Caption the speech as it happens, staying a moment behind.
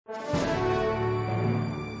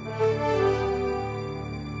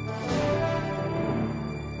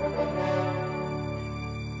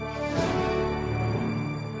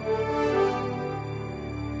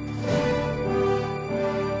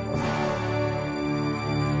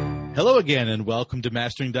Hello again, and welcome to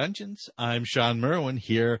Mastering Dungeons. I'm Sean Merwin,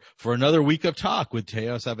 here for another week of talk with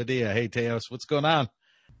Teos Abadia. Hey, Teos, what's going on?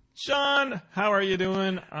 Sean, how are you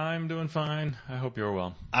doing? I'm doing fine. I hope you're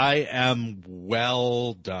well. I am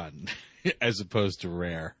well done, as opposed to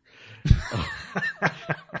rare.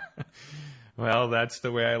 Well, that's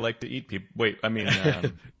the way I like to eat people. Wait, I mean...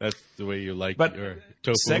 that's the way you like but your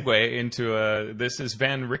tofu. Segue into... this is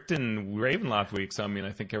Van Richten Ravenloft week, so I mean,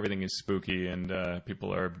 I think everything is spooky and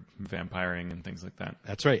people are vampiring and things like that.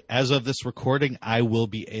 That's right. As of this recording, I will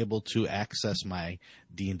be able to access my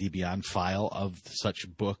D&D Beyond file of such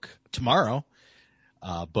book tomorrow,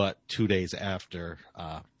 but 2 days after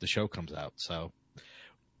the show comes out. So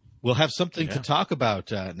we'll have something to talk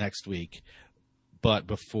about next week. But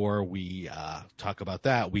before we talk about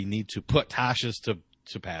that, we need to put Tasha's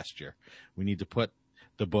to pasture. We need to put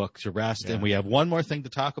the book to rest. Yeah. And we have one more thing to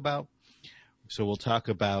talk about. So we'll talk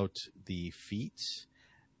about the feats,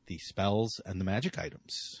 the spells, and the magic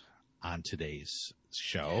items on today's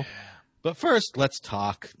show. Yeah. But first, let's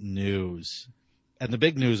talk news. And the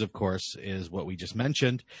big news, of course, is what we just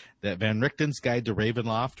mentioned, that Van Richten's Guide to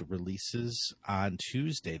Ravenloft releases on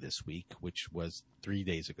Tuesday this week, which was 3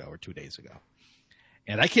 days ago or 2 days ago.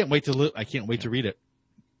 And I can't wait to read it.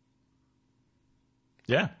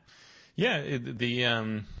 Yeah. We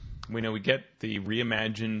get the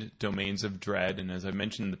reimagined Domains of Dread, and as I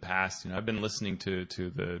mentioned in the past, I've been listening to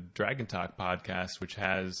the Dragon Talk podcast, which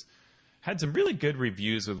has had some really good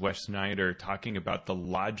reviews with Wes Snyder talking about the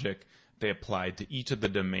logic they applied to each of the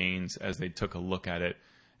domains as they took a look at it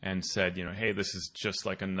and said, hey, this is just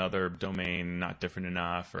like another domain, not different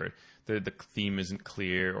enough, or the theme isn't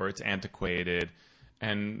clear, or it's antiquated.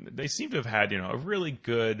 And they seem to have had, a really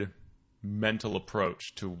good mental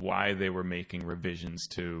approach to why they were making revisions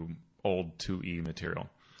to old 2E material.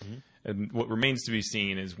 Mm-hmm. And what remains to be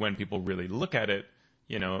seen is when people really look at it,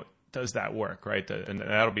 does that work, right? And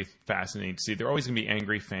that'll be fascinating to see. There are always going to be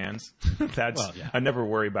angry fans. I never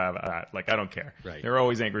worry about that. Like, I don't care. Right. There are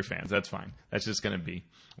always angry fans. That's fine. That's just going to be,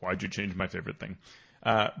 why'd you change my favorite thing?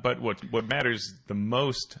 But what matters the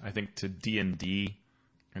most, I think, to D&D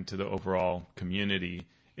and to the overall community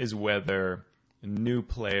is whether new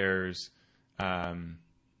players, and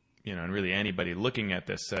really anybody looking at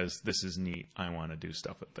this says, this is neat, I want to do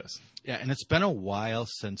stuff with this. Yeah, and it's been a while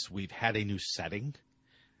since we've had a new setting,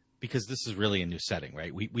 because this is really a new setting,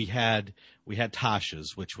 right? We had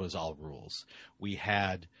Tasha's, which was all rules. We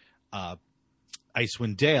had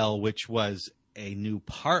Icewind Dale, which was a new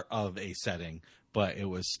part of a setting, but it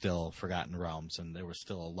was still Forgotten Realms, and there was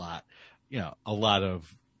still a lot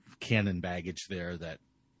of canon baggage there that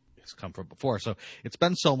has come from before. So it's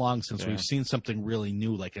been so long since we've seen something really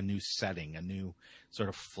new, like a new setting, a new sort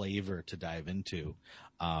of flavor to dive into.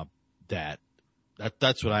 That's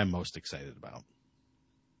what I'm most excited about.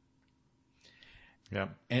 Yeah.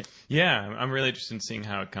 I'm really interested in seeing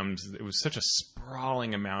how it comes. It was such a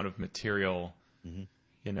sprawling amount of material. Mm-hmm.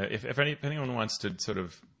 If anyone wants to sort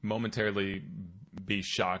of momentarily be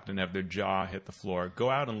shocked and have their jaw hit the floor, go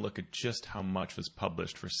out and look at just how much was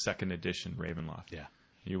published for 2nd edition Ravenloft. Yeah.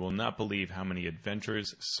 You will not believe how many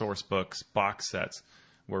adventures, source books, box sets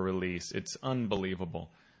were released. It's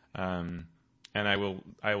unbelievable. And I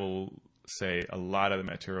will say a lot of the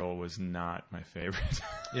material was not my favorite.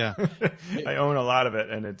 Yeah. I own a lot of it,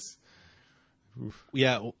 and it's... Oof.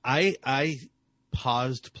 Yeah, I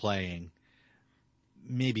paused playing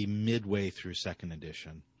maybe midway through 2nd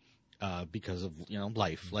edition because of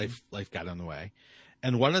life. Mm-hmm. Life got in the way,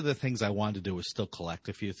 and one of the things I wanted to do was still collect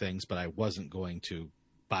a few things, but I wasn't going to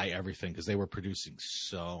buy everything because they were producing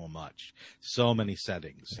so much, so many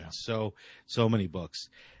settings, so many books,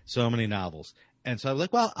 so many novels, and so I was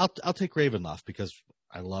like, well, I'll take Ravenloft because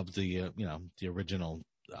I love the the original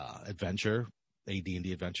adventure.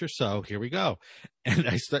 AD&D adventure. So here we go. And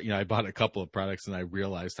I bought a couple of products and I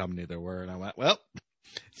realized how many there were. And I went, well,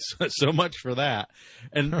 so much for that.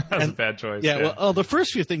 And that's a bad choice. Yeah. Well, the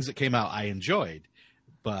first few things that came out, I enjoyed,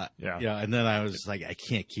 but and then I was like, I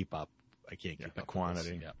can't keep up. I can't keep up the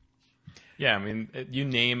quantity. Yeah. Yeah. I mean, you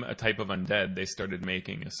name a type of undead, they started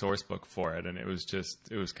making a source book for it. And it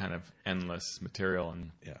was kind of endless material.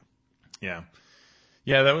 And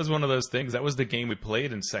yeah, that was one of those things. That was the game we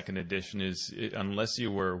played in 2nd edition. Unless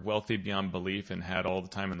you were wealthy beyond belief and had all the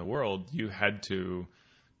time in the world, you had to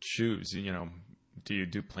choose. Do you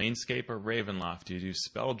do Planescape or Ravenloft? Do you do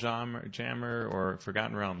Spelljammer or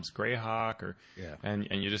Forgotten Realms, Greyhawk? And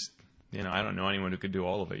you just I don't know anyone who could do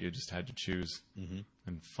all of it. You just had to choose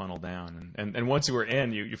and funnel down. And once you were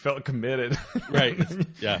in, you felt committed. Right.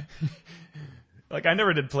 Yeah. like I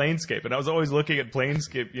never did Planescape, and I was always looking at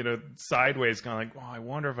Planescape, sideways, kind of like, I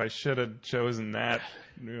wonder if I should have chosen that.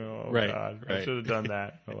 Right, God, right. I should have done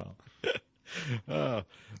that. Oh well.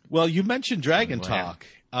 Well, you mentioned Dragon Well,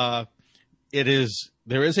 Talk.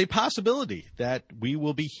 There is a possibility that we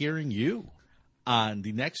will be hearing you on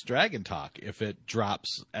the next Dragon Talk if it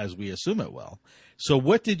drops as we assume it will. So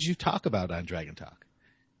what did you talk about on Dragon Talk?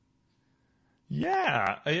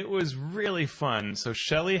 Yeah, it was really fun. So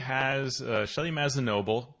Shelly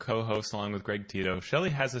Mazzanoble, co-host along with Greg Tito. Shelly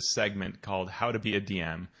has a segment called How to Be a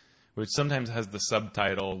DM, which sometimes has the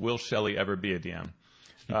subtitle, Will Shelly Ever Be a DM?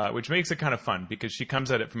 Which makes it kind of fun because she comes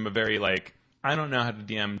at it from a very I don't know how to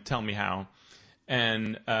DM, tell me how.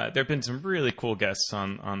 And there have been some really cool guests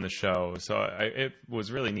on the show, so it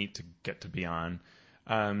was really neat to get to be on.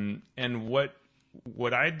 And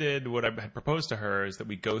what I did, what I had proposed to her, is that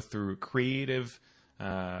we go through creative,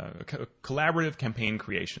 collaborative campaign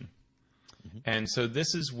creation. Mm-hmm. And so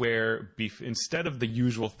this is where, instead of the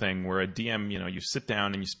usual thing where a DM, you sit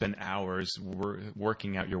down and you spend hours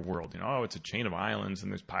working out your world. It's a chain of islands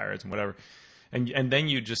and there's pirates and whatever. And then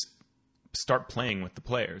you just start playing with the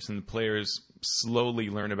players, and the players slowly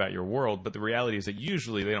learn about your world. But the reality is that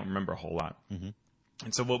usually they don't remember a whole lot. Mm-hmm.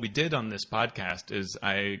 And so what we did on this podcast is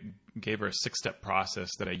I gave her a 6-step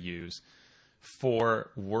process that I use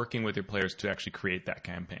for working with your players to actually create that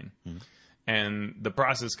campaign. Mm-hmm. And the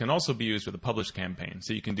process can also be used with a published campaign.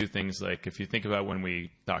 So you can do things like, if you think about when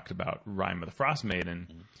we talked about Rime of the Frost Maiden,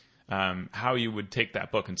 mm-hmm. How you would take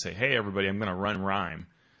that book and say, hey, everybody, I'm going to run Rime.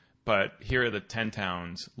 But here are the 10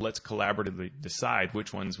 towns. Let's collaboratively decide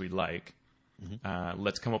which ones we like. Mm-hmm.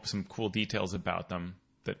 Let's come up with some cool details about them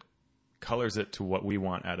that colors it to what we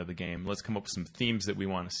want out of the game. Let's come up with some themes that we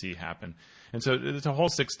want to see happen. And so it's a whole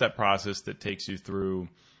 6-step process that takes you through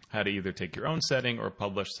how to either take your own setting or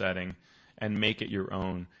publish setting and make it your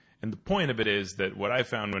own. And the point of it is that what I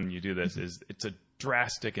found when you do this is it's a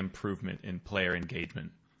drastic improvement in player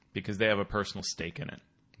engagement because they have a personal stake in it.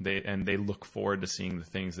 They look forward to seeing the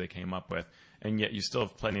things they came up with, and yet you still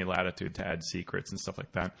have plenty of latitude to add secrets and stuff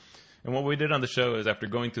like that. And what we did on the show is, after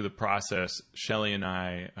going through the process, Shelly and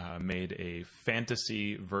I made a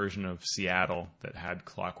fantasy version of Seattle that had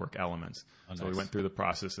clockwork elements. Oh, nice. So we went through the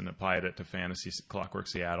process and applied it to fantasy clockwork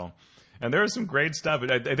Seattle. And there was some great stuff.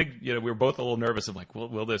 I think we were both a little nervous of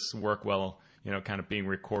will this work well, kind of being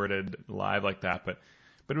recorded live like that. But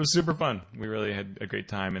it was super fun. We really had a great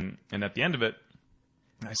time. And at the end of it,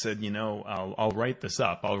 I said, I'll write this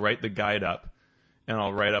up. I'll write the guide up, and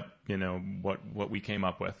I'll write up, what we came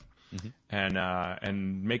up with. Mm-hmm.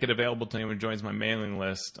 And make it available to anyone who joins my mailing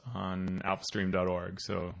list on alphastream.org.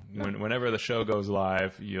 So whenever the show goes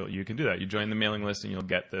live, you can do that. You join the mailing list and you'll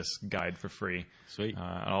get this guide for free. Sweet.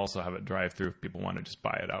 I'll also have it drive through if people want to just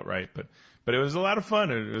buy it outright. But it was a lot of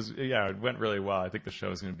fun. It went really well. I think the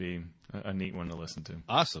show is going to be a neat one to listen to.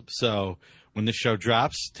 Awesome. So when the show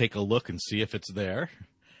drops, take a look and see if it's there.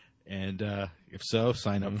 And if so,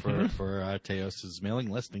 sign up for Teos's mailing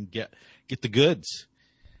list and get the goods.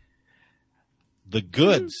 The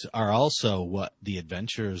goods are also what the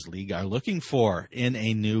Adventurers League are looking for in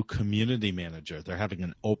a new community manager. They're having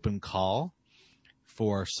an open call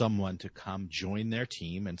for someone to come join their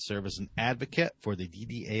team and serve as an advocate for the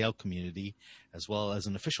DDAL community, as well as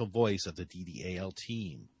an official voice of the DDAL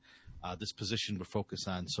team. This position would focus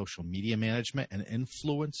on social media management and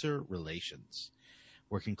influencer relations,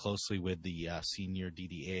 working closely with the senior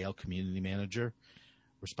DDAL community manager,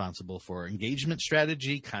 responsible for engagement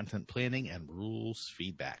strategy, content planning, and rules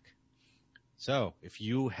feedback. So if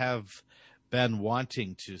you have been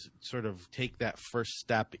wanting to sort of take that first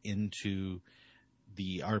step into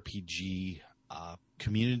the RPG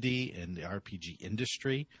community and the RPG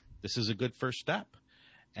industry, this is a good first step.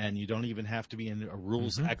 And you don't even have to be a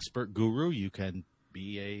rules mm-hmm. expert guru. You can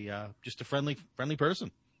be just a friendly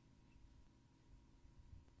person.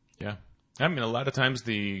 Yeah. I mean, a lot of times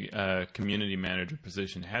the community manager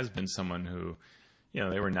position has been someone who,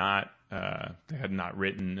 they were not, they had not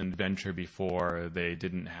written an adventure before. They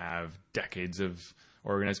didn't have decades of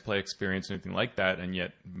organized play experience or anything like that, and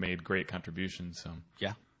yet made great contributions. So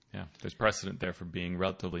yeah, there's precedent there for being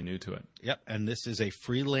relatively new to it. Yep, and this is a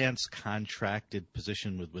freelance contracted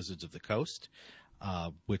position with Wizards of the Coast,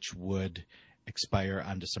 which would expire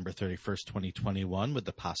on December 31st, 2021, with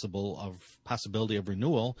the possibility of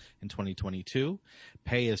renewal in 2022.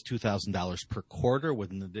 Pay is $2,000 per quarter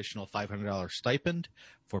with an additional $500 stipend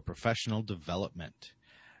for professional development.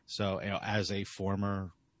 So, as a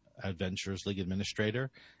former Adventurers League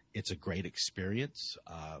administrator, it's a great experience,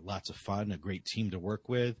 lots of fun, a great team to work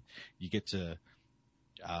with. You get to,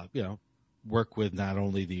 work with not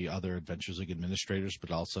only the other Adventures League administrators,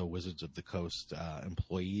 but also Wizards of the Coast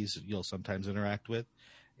employees you'll sometimes interact with.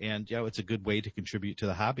 And, it's a good way to contribute to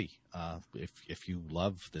the hobby if you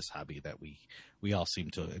love this hobby that we all seem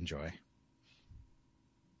to enjoy.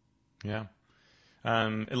 Yeah.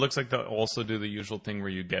 It looks like they'll also do the usual thing where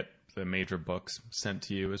you get the major books sent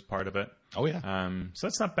to you as part of it. Oh, yeah. So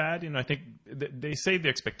that's not bad. I think they say the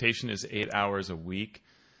expectation is 8 hours a week.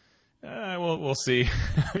 We'll see.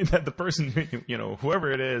 That the person,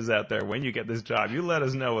 whoever it is out there, when you get this job, you let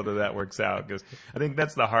us know whether that works out, because I think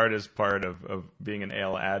that's the hardest part of being an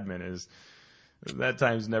AL admin is that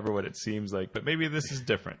time's never what it seems like. But maybe this is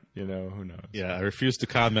different. Who knows? Yeah, I refuse to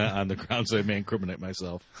comment on the grounds I may incriminate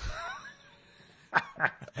myself.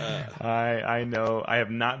 I know I have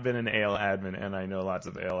not been an AL admin, and I know lots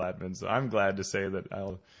of AL admins, so I'm glad to say that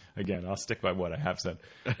I'll stick by what I have said.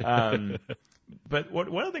 But one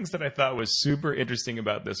of the things that I thought was super interesting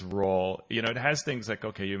about this role, it has things like,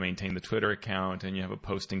 okay, you maintain the Twitter account and you have a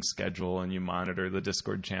posting schedule and you monitor the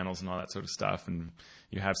Discord channels and all that sort of stuff, and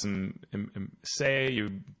you have some say,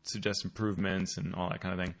 you suggest improvements and all that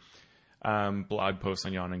kind of thing. Blog posts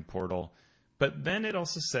on Yawning Portal. But then it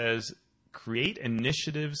also says, create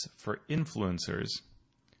initiatives for influencers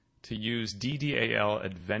to use DDAL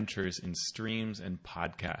adventures in streams and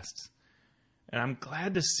podcasts. And I'm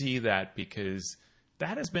glad to see that, because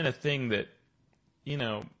that has been a thing that,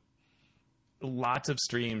 lots of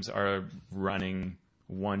streams are running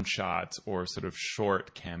one-shots or sort of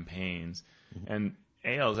short campaigns. Mm-hmm. And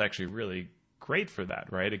AL is actually really great for that,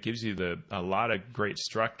 right? It gives you a lot of great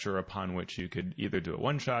structure upon which you could either do a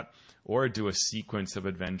one-shot or do a sequence of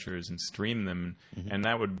adventures and stream them. Mm-hmm. And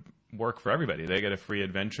that would work for everybody. They get a free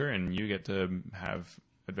adventure and you get to have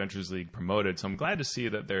Adventures League promoted. So I'm glad to see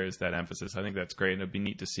that there is that emphasis. I think that's great. And it'd be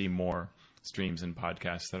neat to see more streams and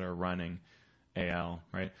podcasts that are running AL,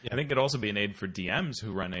 right? Yeah. I think it'd also be an aid for DMs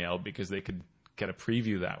who run AL, because they could get a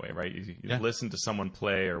preview that way, right? You listen to someone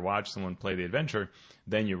play or watch someone play the adventure,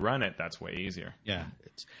 then you run it. That's way easier. Yeah.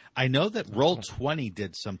 I know that Roll20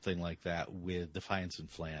 did something like that with Defiance and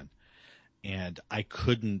Flan. And I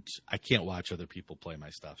can't watch other people play my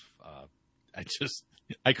stuff.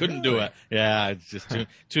 I couldn't do it. Yeah, it's just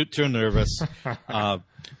too nervous.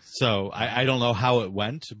 So I don't know how it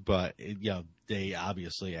went, but they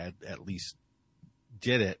obviously at least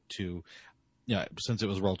did it to, since it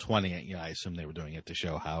was Roll20, I assume they were doing it to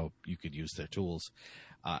show how you could use their tools,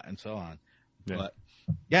 and so on. Yeah. But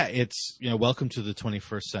it's welcome to the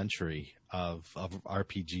 21st century of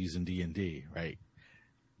RPGs and D&D, right?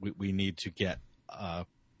 We need to get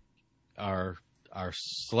our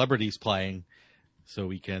celebrities playing so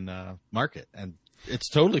we can market, and it's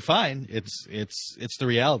totally fine. It's the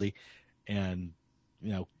reality, and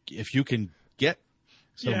if you can get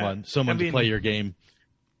someone to play your game,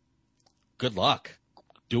 good luck.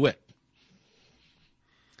 Do it.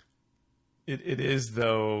 It is,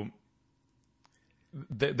 though.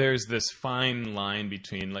 There's this fine line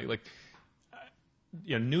between new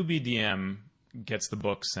BDM gets the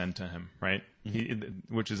books sent to him, right?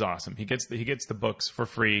 Mm-hmm. Which is awesome. He gets the books for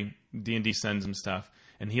free. D&D sends him stuff,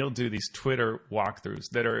 and he'll do these Twitter walkthroughs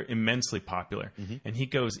that are immensely popular. Mm-hmm. And he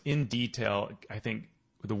goes in detail. I think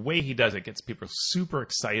the way he does it gets people super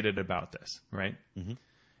excited about this, right? Mm-hmm.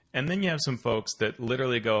 And then you have some folks that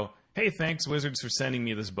literally go, "Hey, thanks Wizards for sending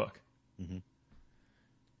me this book." Mm-hmm.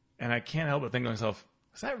 And I can't help but think to myself,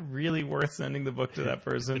 is that really worth sending the book to that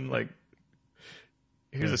person?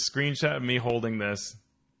 Here's a screenshot of me holding this.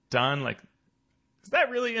 Done. Is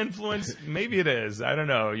that really influence? Maybe it is. I don't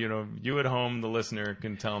know. You at home, the listener,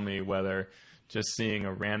 can tell me whether just seeing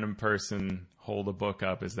a random person hold a book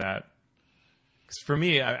up is that. Because for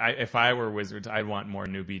me, if I were Wizards, I'd want more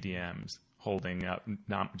new BDMs holding up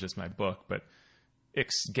not just my book, but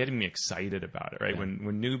getting me excited about it. Right? Yeah.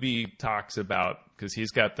 When Newbie talks about, because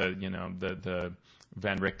he's got the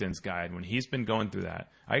Van Richten's guide, when he's been going through that,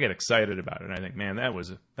 I get excited about it, and I think, man, that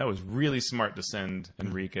was really smart to send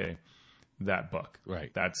Enrique that book. Right.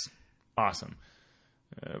 That's awesome.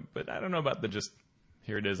 But I don't know about the just,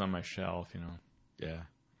 here it is on my shelf, Yeah.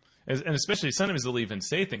 And especially sometimes they'll even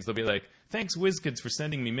say things. They'll be like, thanks WizKids for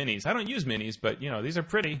sending me minis. I don't use minis, but these are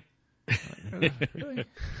pretty. Really?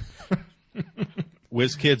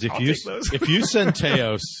 WizKids, if you send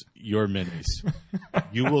Teos your minis,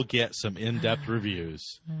 you will get some in-depth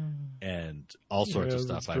reviews and all sorts of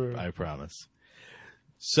stuff, I promise.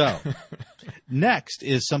 So, next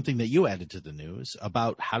is something that you added to the news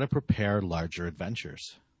about how to prepare larger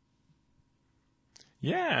adventures.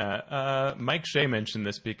 Yeah, Mike Shea mentioned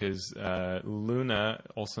this because Luna,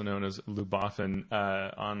 also known as Luboffin,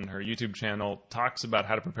 on her YouTube channel, talks about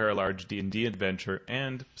how to prepare a large D&D adventure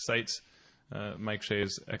and cites Mike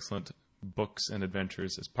Shea's excellent books and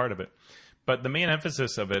adventures as part of it. But the main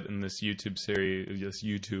emphasis of it in this YouTube series, this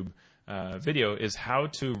YouTube video, is how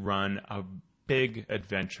to run a big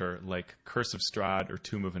adventure like Curse of Strahd or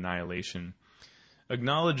Tomb of Annihilation,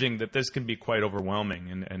 acknowledging that this can be quite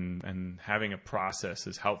overwhelming and having a process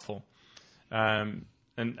is helpful. And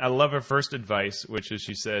I love her first advice, which is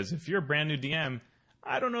she says, if you're a brand new DM,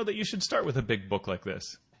 I don't know that you should start with a big book like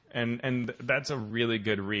this. And that's a really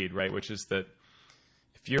good read, right? Which is that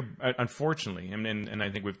if you're, unfortunately, and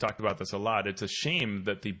I think we've talked about this a lot, it's a shame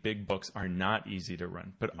that the big books are not easy to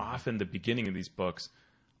run. But often the beginning of these books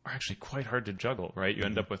are actually quite hard to juggle, right? You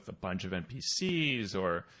end up with a bunch of NPCs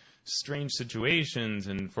or strange situations,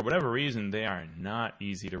 and for whatever reason, they are not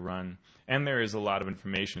easy to run. And there is a lot of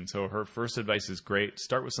information. So her first advice is great.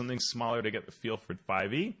 Start with something smaller to get the feel for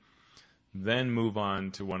 5e, then move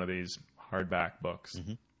on to one of these hardback books.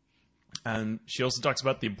 And she also talks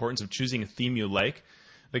about the importance of choosing a theme you like.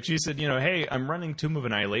 Like she said, hey, I'm running Tomb of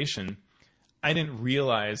Annihilation. I didn't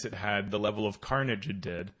realize it had the level of carnage it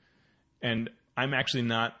did. And I'm actually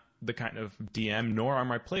not the kind of DM, nor are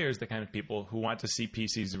my players the kind of people who want to see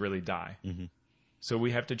PCs really die. So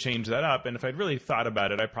we have to change that up. And if I'd really thought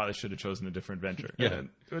about it, I probably should have chosen a different venture. Yeah.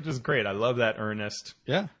 Which is great. I love that earnest,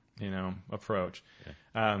 approach.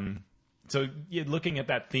 So looking at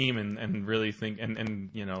that theme and really think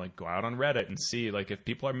and like go out on Reddit and see like if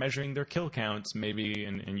people are measuring their kill counts maybe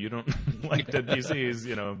and you don't like the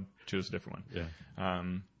DCs, choose a different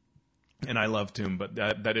one. And I love Tomb, but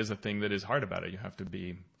that is a thing that is hard about it. You have to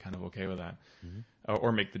be kind of okay with that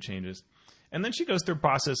or make the changes. And then she goes through a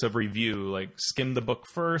process of review, like skim the book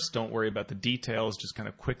first, don't worry about the details, just kind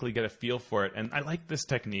of quickly get a feel for it. And I like this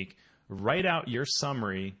technique. Write out your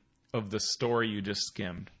summary of the story you just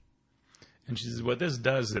skimmed. And she says what this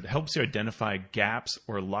does is it helps you identify gaps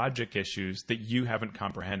or logic issues that you haven't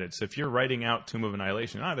comprehended. So if you're writing out Tomb of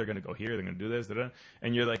Annihilation, they're going to go here, they're going to do this,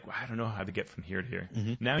 and you're like, well, I don't know how to get from here to here.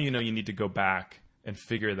 Now you need to go back and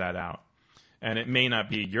figure that out. And it may not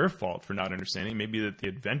be your fault for not understanding. Maybe that the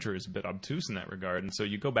adventure is a bit obtuse in that regard. And so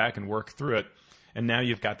you go back and work through it, and now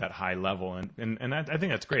you've got that high level. And I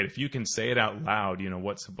think that's great. If you can say it out loud,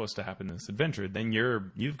 what's supposed to happen in this adventure, then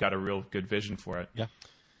you've got a real good vision for it. Yeah.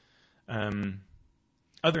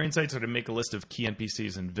 Other insights are to make a list of key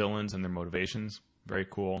NPCs and villains and their motivations. Very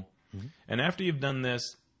cool. And after you've done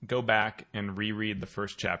this, go back and reread the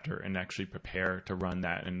first chapter and actually prepare to run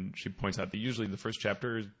that. And she points out that usually the first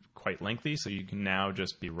chapter is quite lengthy, so you can now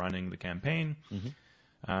just be running the campaign.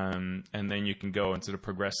 And then you can go and sort of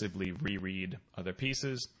progressively reread other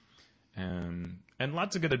pieces. And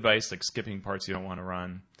lots of good advice, like skipping parts you don't want to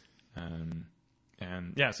run.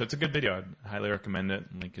 So it's a good video. I'd highly recommend it.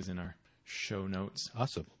 Link is in our show notes.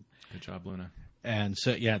 Awesome. Good job, Luna. And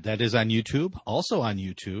so, that is on YouTube. Also on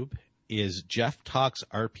YouTube is Jeff Talks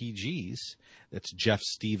RPGs. That's Jeff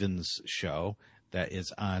Stevens' show. That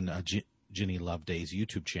is on Ginny Loveday's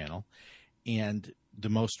YouTube channel. And the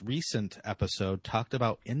most recent episode talked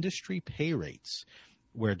about industry pay rates,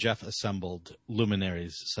 where Jeff assembled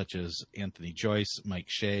luminaries such as Anthony Joyce, Mike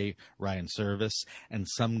Shea, Ryan Service, and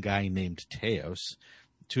some guy named Teos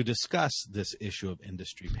to discuss this issue of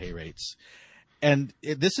industry pay rates. And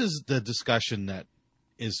this is the discussion that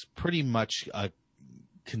is pretty much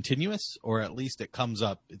continuous, or at least it comes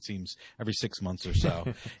up, it seems, every 6 months or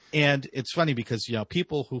so. And it's funny because,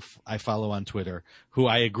 people who I follow on Twitter, who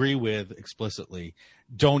I agree with explicitly,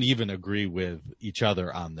 don't even agree with each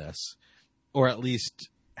other on this, or at least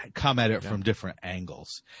come at it from different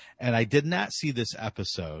angles. And I did not see this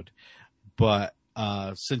episode, but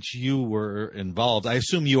since you were involved, I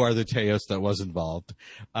assume you are the Teos that was involved.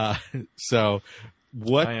 So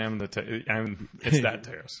what I am it's that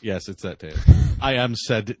Teos. Yes, it's that Teos. I am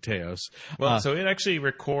said Teos. Well, so it actually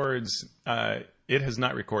records. It has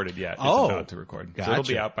not recorded yet. It's about to record. Gotcha. So it'll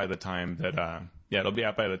be out by the time that it'll be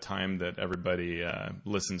out by the time that everybody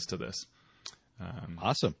listens to this.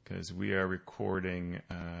 Awesome. Because we are recording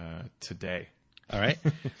today. All right.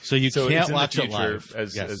 So you so can't it's in watch the it future, live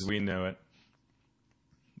as we know it.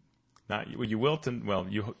 Not you will.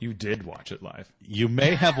 You did watch it live. You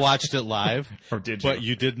may have watched it live, or did you? But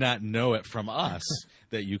you did not know it from us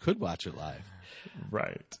that you could watch it live.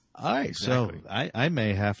 Right. All right. Exactly. So I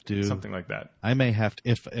may have to something like that. I may have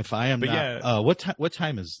to if I am but not. What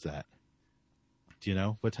time is that? Do you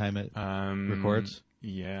know what time it records?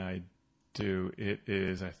 Yeah, I do. It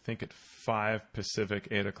is, I think, at 5 Pacific,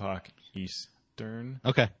 8 o'clock Eastern.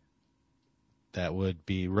 Okay. That would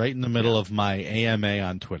be right in the middle of my AMA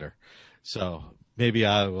on Twitter. So maybe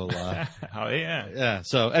I will. Oh, yeah. Yeah.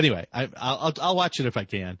 So anyway, I'll watch it if I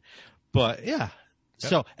can. But yeah. Yep.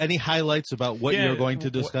 So any highlights about what you're going to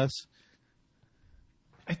discuss?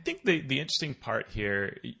 I think the interesting part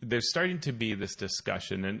here, there's starting to be this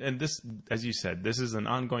discussion, and this, as you said, this is an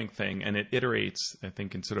ongoing thing, and it iterates, I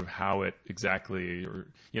think, in sort of how it exactly, or,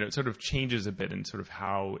 it sort of changes a bit in sort of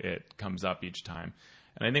how it comes up each time.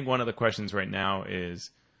 And I think one of the questions right now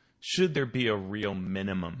is, should there be a real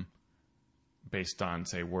minimum based on,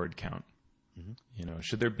 say, word count? Mm-hmm.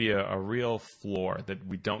 Should there be a real floor that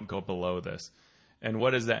we don't go below this? And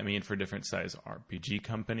what does that mean for different size RPG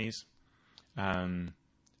companies?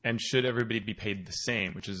 And should everybody be paid the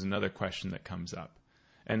same, which is another question that comes up.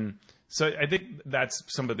 And so I think that's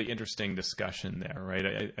some of the interesting discussion there,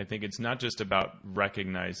 right? I think it's not just about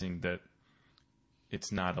recognizing that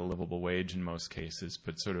it's not a livable wage in most cases,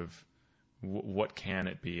 but sort of what can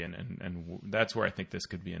it be? And that's where I think this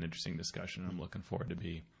could be an interesting discussion. I'm looking forward to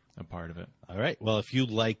be a part of it. All right. Well, if you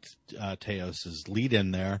liked Teos's lead in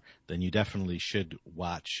there, then you definitely should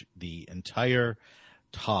watch the entire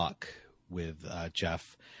talk with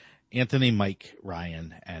Jeff, Anthony, Mike,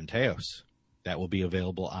 Ryan, and Teos. That will be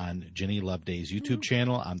available on Ginny Loveday's YouTube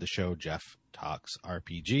channel on the show Jeff Talks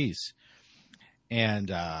RPGs.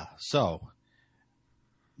 And so,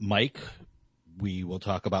 Mike, we will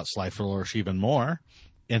talk about Sly Flourish even more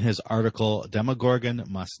in his article, Demogorgon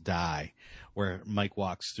Must Die, where Mike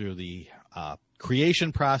walks through the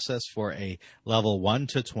creation process for a level 1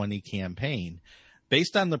 to 20 campaign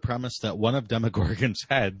based on the premise that one of Demogorgon's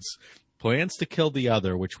heads plans to kill the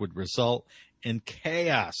other, which would result in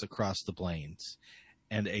chaos across the plains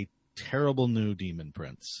and a terrible new demon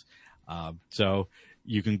prince. So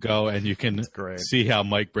you can go and you can see how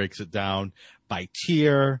Mike breaks it down by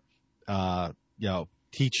tier,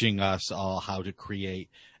 teaching us all how to create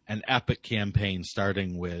an epic campaign,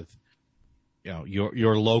 starting with,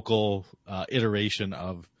 your local iteration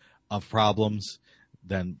of problems,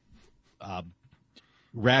 then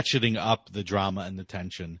ratcheting up the drama and the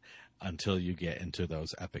tension until you get into those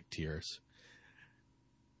epic tiers.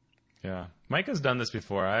 Yeah. Mike has done this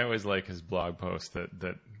before. I always like his blog posts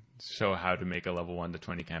that show how to make a level 1 to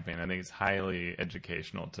 20 campaign. I think it's highly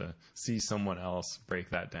educational to see someone else break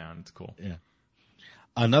that down. It's cool. Yeah.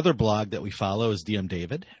 Another blog that we follow is DM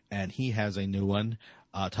David, and he has a new one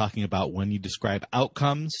talking about when you describe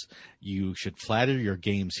outcomes, you should flatter your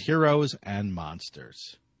game's heroes and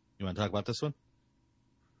monsters. You want to talk about this one?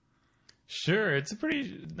 Sure. It's a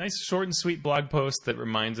pretty nice, short and sweet blog post that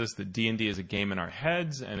reminds us that D&D is a game in our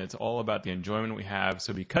heads, and it's all about the enjoyment we have.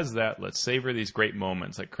 So because of that, let's savor these great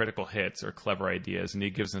moments like critical hits or clever ideas. And he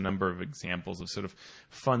gives a number of examples of sort of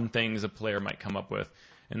fun things a player might come up with.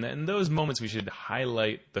 And in those moments, we should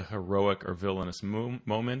highlight the heroic or villainous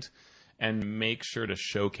moment and make sure to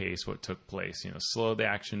showcase what took place. Slow the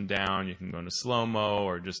action down. You can go into slow-mo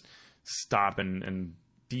or just stop and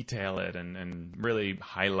detail it and really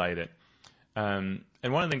highlight it. And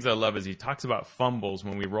one of the things I love is he talks about fumbles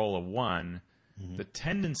when we roll a 1. Mm-hmm. The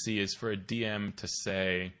tendency is for a DM to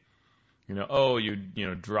say, you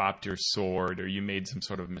dropped your sword or you made some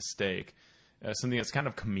sort of mistake, something that's kind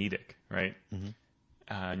of comedic, right? Mm-hmm.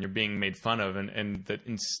 And you're being made fun of, and that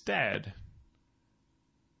instead,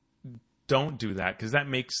 don't do that because that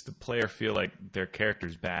makes the player feel like their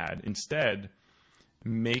character's bad. Instead,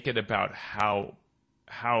 make it about how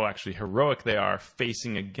actually heroic they are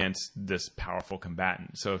facing against this powerful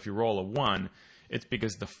combatant. So if you roll a 1, it's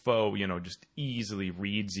because the foe, just easily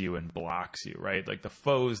reads you and blocks you, right? Like the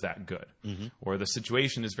foe's that good. Mm-hmm. Or the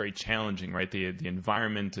situation is very challenging, right? The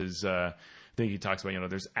environment is, I think he talks about,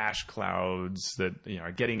 there's ash clouds that,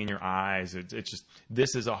 are getting in your eyes. It's just,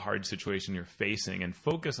 this is a hard situation you're facing, and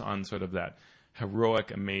focus on sort of that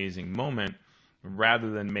heroic, amazing moment, rather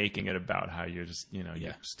than making it about how you just, you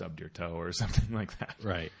stubbed your toe or something like that.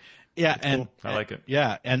 Right. Yeah. It's cool. I like it.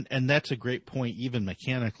 Yeah. And that's a great point, even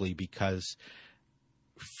mechanically, because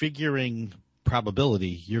figuring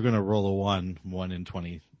probability, you're going to roll a 1 in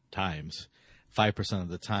 20 times, 5% of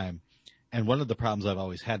the time. And one of the problems I've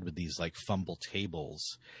always had with these like fumble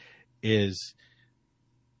tables is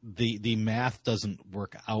the math doesn't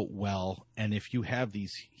work out well. And if you have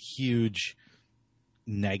these huge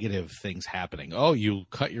negative things happening, you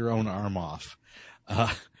cut your own arm off,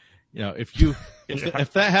 if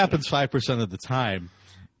that happens 5% of the time,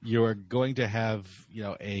 you're going to have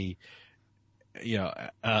a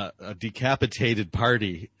decapitated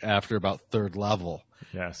party after about 3rd level.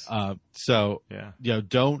 Yes. You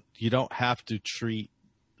don't have to treat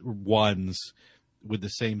 1s with the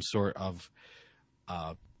same sort of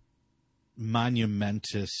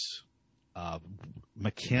monumentous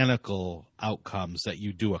mechanical outcomes that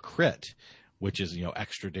you do a crit, which is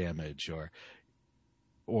extra damage or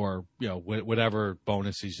whatever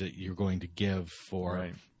bonuses that you're going to give for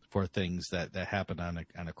things that happen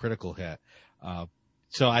on a critical hit.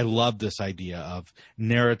 So I love this idea of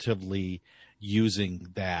narratively using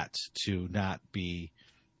that to not be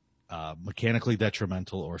mechanically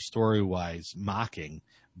detrimental or story-wise mocking,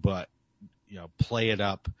 but play it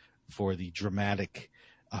up for the dramatic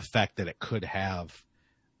effect that it could have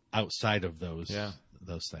outside of those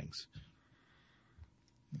things.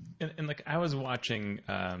 And like I was watching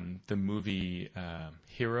the movie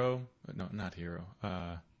Hero. No, not Hero.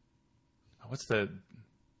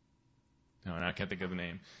 No, I can't think of the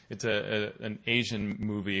name. It's an Asian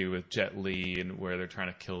movie with Jet Li, and where they're trying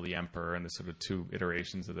to kill the emperor, and there's sort of two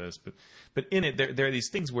iterations of this. But in it, there are these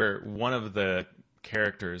things where one of the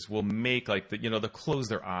characters will make they'll close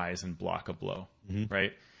their eyes and block a blow,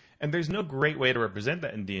 right? And there's no great way to represent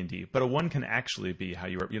that in D&D, but a one can actually be how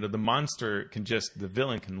the monster the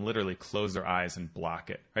villain can literally close their eyes and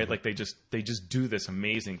block it, right? Like they just do this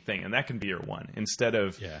amazing thing, and that can be your one instead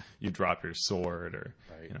of you drop your sword or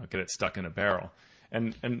get it stuck in a barrel.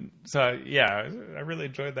 And so I really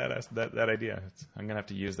enjoyed that idea. I'm gonna have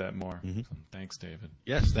to use that more. So, thanks, David.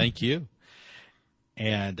 Yes, thank you.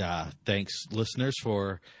 And thanks, listeners,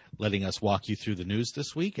 for letting us walk you through the news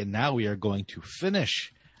this week. And now we are going to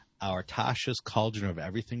finish our Tasha's Cauldron of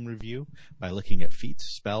Everything review by looking at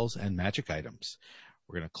feats, spells, and magic items.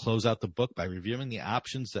 We're going to close out the book by reviewing the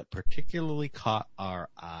options that particularly caught our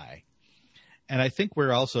eye. And I think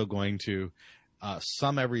we're also going to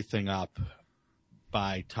sum everything up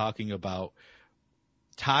by talking about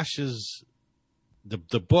Tasha's,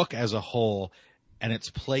 the book as a whole, and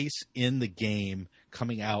its place in the game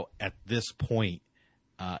coming out at this point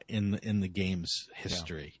in the game's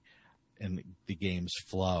history. And the game's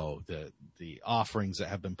flow, the offerings that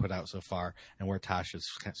have been put out so far, and where Tasha's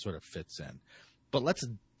sort of fits in. But let's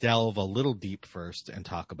delve a little deep first and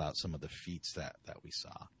talk about some of the feats that we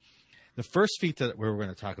saw. The first feat that we're going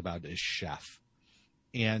to talk about is Chef.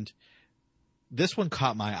 And this one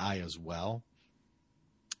caught my eye as well.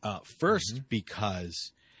 First,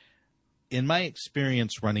 because in my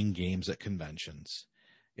experience running games at conventions,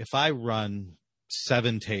 if I run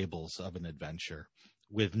 7 tables of an adventure,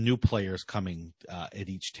 with new players coming at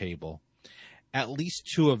each table, at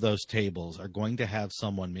least 2 of those tables are going to have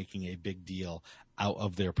someone making a big deal out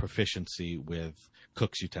of their proficiency with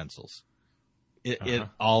cook's utensils. It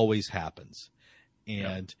always happens.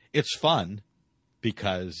 And it's fun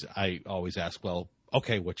because I always ask, well,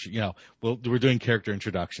 okay, we're doing character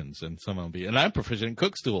introductions, and someone will be, and I'm proficient in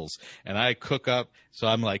cook's tools, and I cook up. So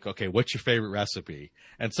I'm like, okay, what's your favorite recipe?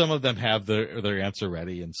 And some of them have their answer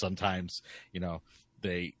ready, and sometimes,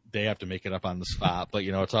 they have to make it up on the spot, but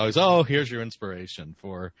it's always, here's your inspiration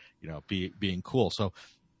for, being cool. So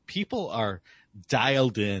people are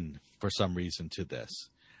dialed in for some reason to this.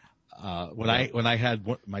 When I had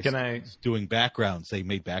doing backgrounds, they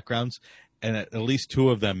made backgrounds, and at least 2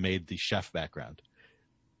 of them made the chef background.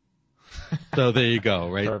 So there you go.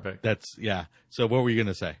 Right. Perfect. So what were you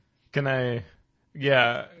going to say?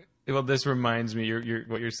 Well, this reminds me.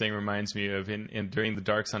 What you're saying reminds me of during the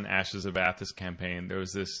Dark Sun Ashes of Athas campaign. There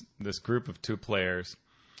was this group of 2 players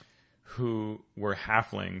who were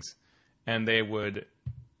halflings, and they would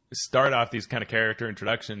start off these kind of character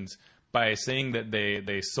introductions by saying that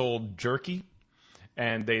they sold jerky,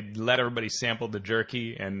 and they'd let everybody sample the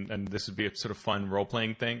jerky, and this would be a sort of fun role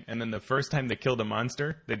playing thing. And then the first time they killed a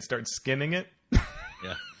monster, they'd start skinning it.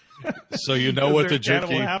 Yeah. So what the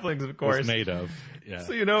jerky halflings, of course, was made of. Yeah.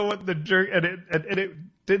 So what the jerky, and it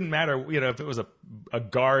didn't matter, if it was a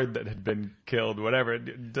guard that had been killed, whatever,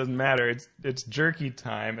 it doesn't matter. It's jerky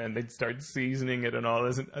time, and they'd start seasoning it and all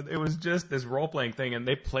this. And it was just this role playing thing, and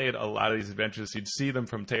they played a lot of these adventures. You'd see them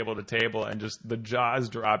from table to table, and just the jaws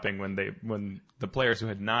dropping when the players who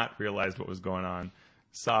had not realized what was going on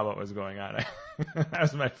saw what was going on. That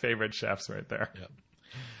was my favorite chefs right there. Yep.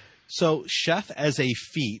 So chef as a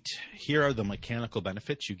feat, here are the mechanical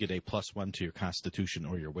benefits. You get a +1 to your constitution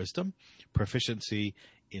or your wisdom, proficiency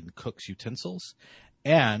in cook's utensils,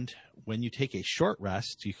 and when you take a short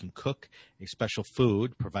rest, you can cook a special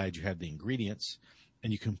food, provided you have the ingredients,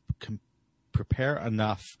 and you can prepare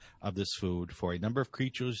enough of this food for a number of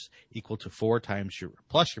creatures equal to 4 times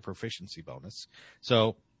plus your proficiency bonus.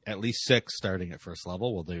 So at least 6 starting at first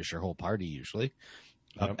level. Well, there's your whole party usually.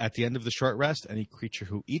 At the end of the short rest, any creature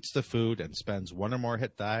who eats the food and spends 1 or more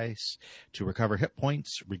hit dice to recover hit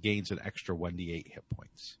points regains an extra 1d8 hit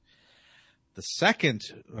points. The second,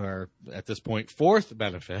 or at this point, 4th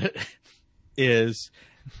benefit is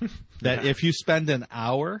that if you spend an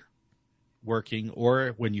hour working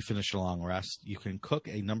or when you finish a long rest, you can cook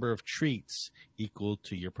a number of treats equal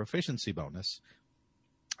to your proficiency bonus.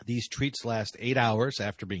 These treats last 8 hours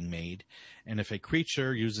after being made, and if a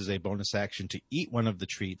creature uses a bonus action to eat one of the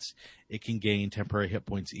treats, it can gain temporary hit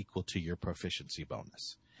points equal to your proficiency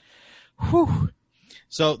bonus. Whew.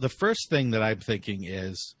 So the first thing that I'm thinking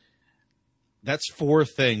is, that's 4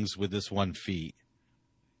 things with this one feat.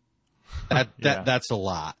 That's a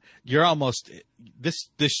lot. You're almost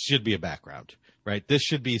this should be a background, right? This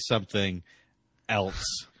should be something else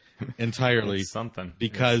entirely. It's something.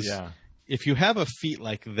 Because if you have a feat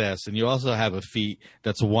like this, and you also have a feat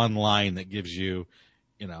that's one line that gives you,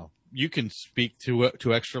 you can speak two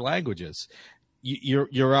extra languages.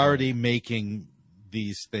 You're already making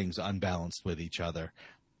these things unbalanced with each other,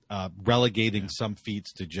 relegating some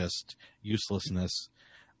feats to just uselessness,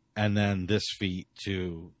 and then this feat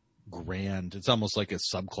to grand. It's almost like a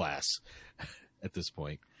subclass at this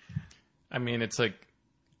point. I mean, it's like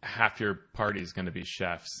half your party is going to be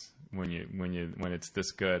chefs when it's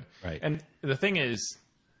this good. Right. And the thing is,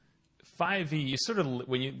 5e, you sort of,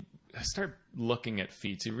 when you start looking at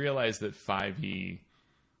feats, you realize that 5e,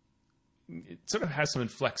 it sort of has some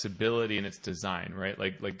inflexibility in its design, right?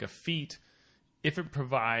 Like a feat, if it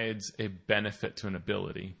provides a benefit to an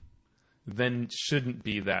ability, then shouldn't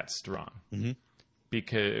be that strong. Mm-hmm.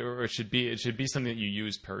 Or it should be something that you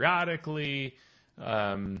use periodically.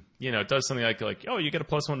 It does something like, oh, you get a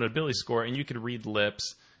 +1 ability score, and you can read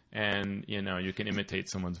lips, and you can imitate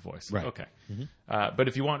someone's voice. Right. Okay. Mm-hmm. But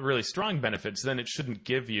if you want really strong benefits, then it shouldn't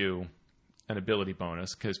give you an ability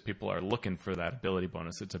bonus, because people are looking for that ability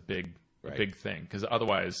bonus. It's a big thing, because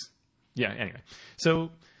otherwise, anyway.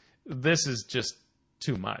 So this is just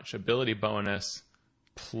too much. Ability bonus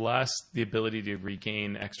plus the ability to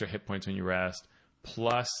regain extra hit points when you rest,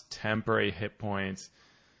 plus temporary hit points.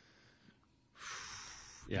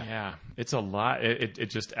 Yeah, it's a lot. It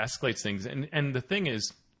just escalates things. And the thing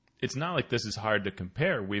is, it's not like this is hard to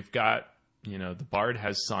compare. We've got, the Bard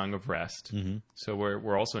has Song of Rest. Mm-hmm. So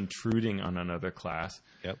we're also intruding on another class.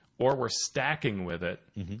 Yep. Or we're stacking with it.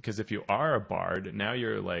 Because if you are a Bard, now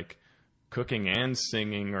you're like cooking and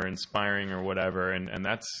singing or inspiring or whatever. And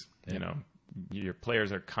that's, your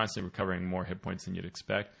players are constantly recovering more hit points than you'd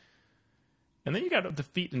expect. And then you got the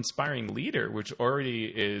feat Inspiring Leader, which already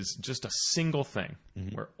is just a single thing,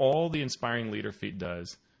 where all the Inspiring Leader feat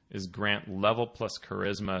does is grant level plus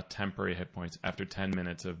charisma temporary hit points after 10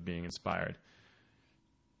 minutes of being inspired.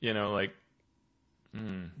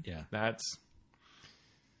 That's...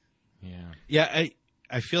 Yeah,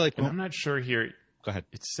 I feel like... I'm not sure here... Go ahead.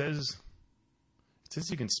 It says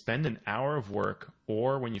you can spend an hour of work,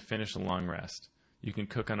 or when you finish a long rest, you can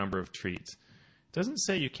cook a number of treats. It doesn't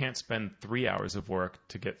say you can't spend 3 hours of work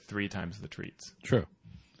to get 3 times the treats. True.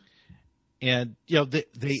 And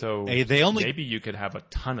they only, maybe you could have a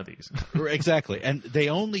ton of these. Exactly, and they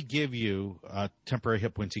only give you temporary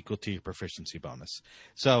hit points equal to your proficiency bonus.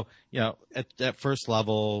 So at that first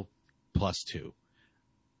level, +2.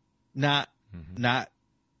 Not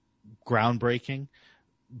groundbreaking,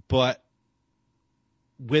 but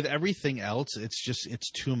with everything else,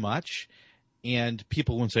 it's too much. And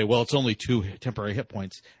people would say, well, it's only 2 temporary hit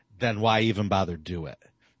points. Then why even bother doing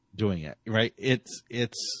it? Right? It's.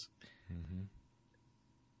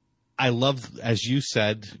 I love, as you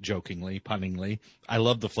said, jokingly, punningly, I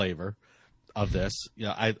love the flavor of this.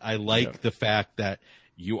 I like the fact that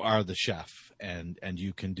you are the chef and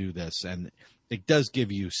you can do this, and it does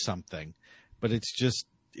give you something, but it's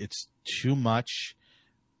too much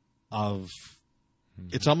of.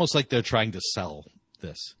 It's almost like they're trying to sell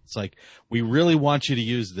this. It's like, we really want you to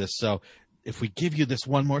use this, so if we give you this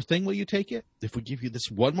one more thing, will you take it? If we give you this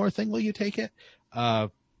one more thing, will you take it?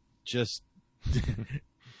 Just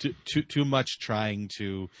too much trying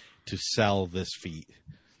to sell this feat,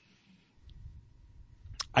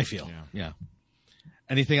 I feel. Yeah.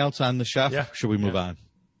 Anything else on the chef? Yeah. Should we move on?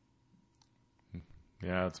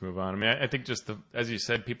 Yeah, let's move on. I mean, I think just as you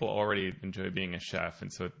said, people already enjoy being a chef,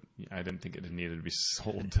 and so I didn't think it needed to be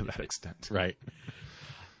sold to that extent. Right.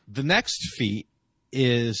 The next feat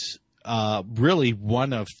is really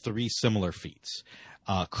one of 3 similar feats: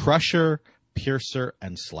 Crusher, Piercer,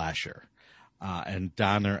 and Slasher, and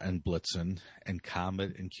Donner and Blitzen, and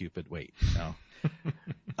Comet and Cupid. Wait,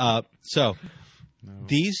 no. So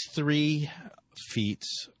these 3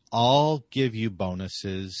 feats all give you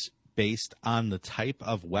bonuses based on the type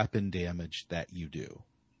of weapon damage that you do.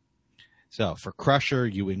 So for Crusher,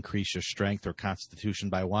 you increase your strength or constitution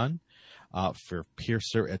by 1. For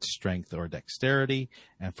Piercer, it's strength or dexterity.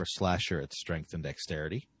 And for Slasher, it's strength and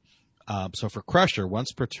dexterity. So for Crusher,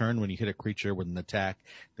 once per turn, when you hit a creature with an attack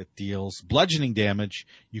that deals bludgeoning damage,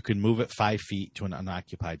 you can move it 5 feet to an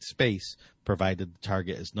unoccupied space, provided the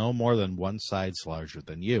target is no more than 1 size larger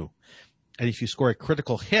than you. And if you score a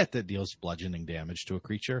critical hit that deals bludgeoning damage to a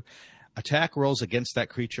creature, attack rolls against that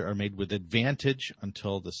creature are made with advantage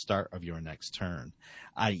until the start of your next turn,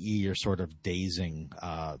 i.e. you're sort of dazing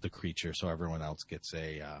the creature so everyone else gets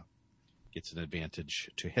an advantage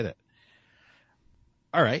to hit it.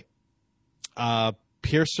 All right.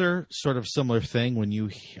 Piercer, sort of similar thing. When you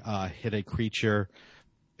hit a creature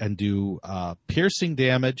and do piercing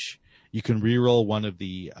damage, you can reroll one of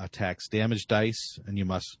the attack's damage dice, and you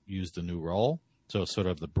must use the new roll. So it's sort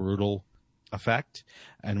of the brutal effect.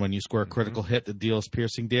 And when you score a critical hit that deals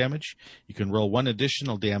piercing damage, you can roll one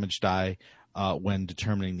additional damage die when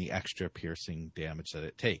determining the extra piercing damage that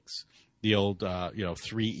it takes. The old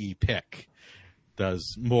 3E pick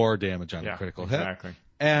does more damage on a critical hit.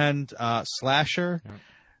 And Slasher,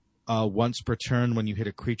 once per turn when you hit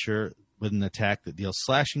a creature with an attack that deals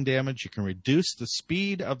slashing damage, you can reduce the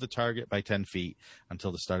speed of the target by 10 feet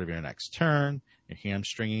until the start of your next turn. You're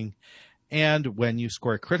hamstringing. And when you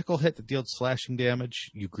score a critical hit that deals slashing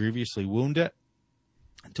damage, you grievously wound it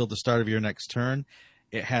until the start of your next turn.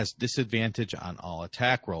 It has disadvantage on all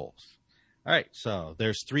attack rolls. All right, so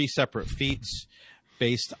there's 3 separate feats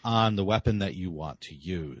based on the weapon that you want to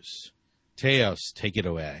use. Teos, take it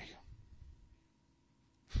away.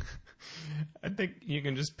 I think you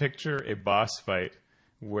can just picture a boss fight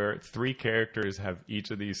where 3 characters have each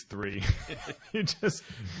of these 3. You just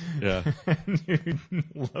you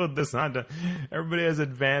load this onto. Everybody has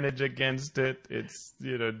advantage against it. It's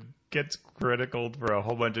gets critical for a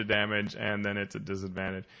whole bunch of damage, and then it's a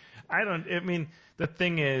disadvantage. The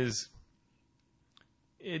thing is,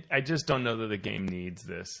 I just don't know that the game needs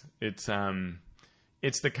this. It's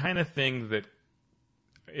the kind of thing that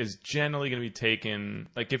is generally going to be taken,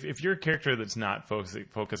 like if you're a character that's not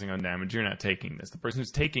focusing on damage, you're not taking this. The person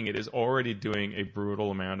who's taking it is already doing a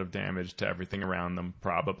brutal amount of damage to everything around them,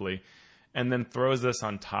 probably, and then throws this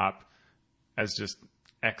on top as just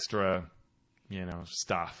extra,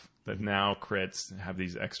 stuff that now crits have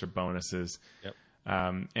these extra bonuses. Yep.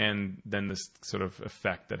 And then this sort of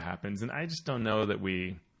effect that happens. And I just don't know that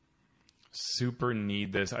we super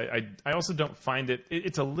need this. I also don't find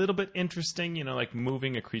it's a little bit interesting, like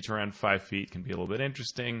moving a creature around 5 feet can be a little bit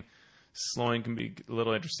interesting. Slowing can be a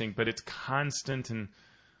little interesting, but it's constant, and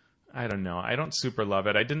I don't know. I don't super love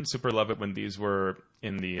it. I didn't super love it when these were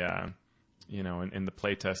in the, in the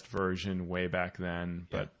playtest version way back then,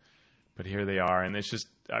 but here they are. And it's just,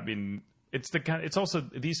 it's also,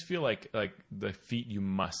 these feel like the feat you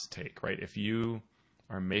must take, right? If you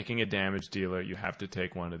are making a damage dealer, you have to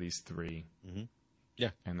take one of these 3. Mm-hmm. Yeah.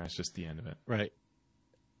 And that's just the end of it. Right.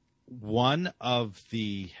 One of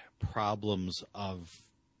the problems of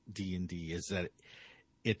D&D is that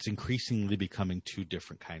it's increasingly becoming 2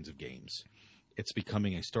 different kinds of games. It's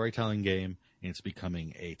becoming a storytelling game, and it's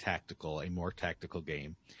becoming a more tactical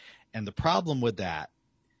game. And the problem with that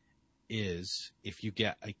is if you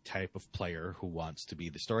get a type of player who wants to be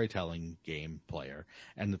the storytelling game player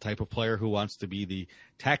and the type of player who wants to be the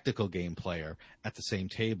tactical game player at the same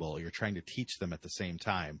table, you're trying to teach them at the same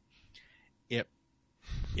time,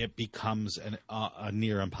 it becomes a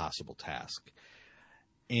near impossible task.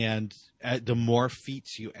 And the more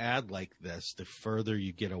feats you add like this, the further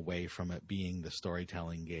you get away from it being the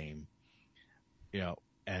storytelling game,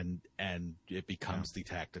 and it becomes the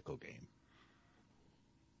tactical game.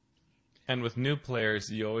 And with new players,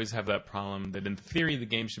 you always have that problem that in theory the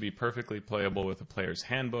game should be perfectly playable with a player's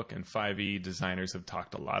handbook, and 5e designers have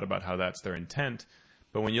talked a lot about how that's their intent.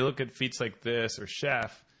 But when you look at feats like this or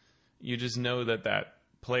Chef, you just know that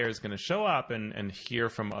player is going to show up and hear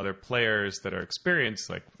from other players that are experienced,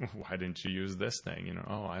 like, why didn't you use this thing?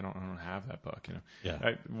 I don't have that book.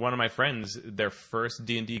 Yeah. One of my friends, their first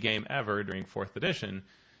D&D game ever during 4th edition,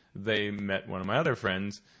 they met one of my other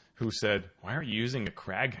friends who said, why aren't you using a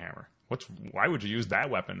crag hammer? Why would you use that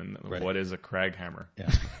weapon? And right. What is a crag hammer? Yeah.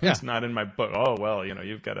 It's not in my book. Oh, well,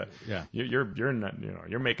 you've got to. Yeah. You're not.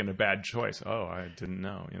 You're making a bad choice. Oh, I didn't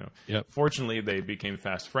know. Yep. Fortunately, they became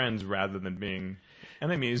fast friends rather than being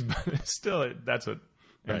enemies. But still, that's what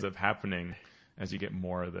ends up happening as you get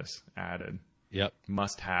more of this added. Yep.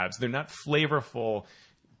 Must-haves. They're not flavorful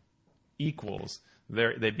equals.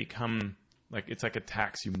 They become it's like a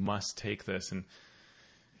tax. You must take this. And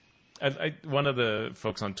one of the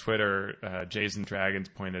folks on Twitter, Jason Dragons,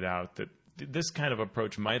 pointed out that this kind of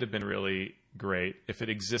approach might have been really great if it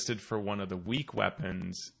existed for one of the weak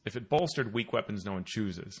weapons. If it bolstered weak weapons no one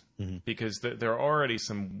chooses. Mm-hmm. Because there are already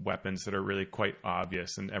some weapons that are really quite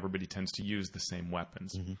obvious, and everybody tends to use the same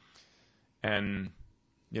weapons. Mm-hmm. And,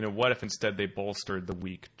 what if instead they bolstered the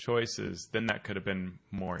weak choices? Then that could have been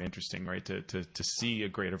more interesting, right? To see a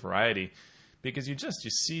greater variety. Because you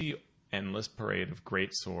see endless parade of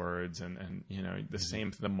great swords and the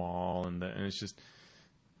same for the maul and it's just,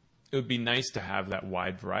 it would be nice to have that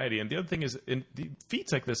wide variety. And the other thing is,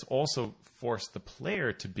 feats like this also force the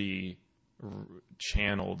player to be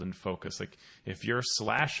channeled and focused. Like if you're a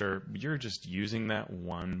slasher, you're just using that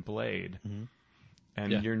one blade.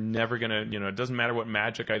 And you're never going to, it doesn't matter what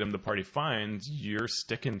magic item the party finds, you're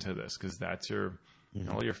sticking to this because that's your,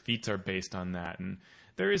 all your feats are based on that. And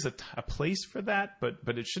there is a place for that, but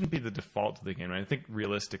it shouldn't be the default to the game. I think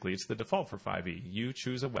realistically, it's the default for 5e. You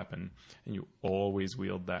choose a weapon and you always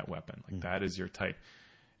wield that weapon. Like that is your type.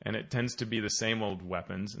 And it tends to be the same old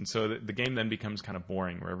weapons. And so the game then becomes kind of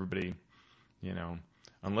boring where everybody,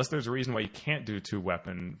 unless there's a reason why you can't do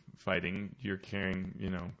 2-weapon fighting, you're carrying,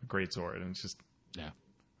 a great sword. And it's just,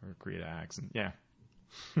 or a great axe.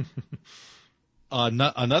 And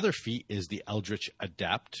another feat is the Eldritch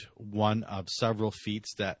Adept, one of several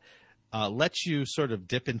feats that lets you sort of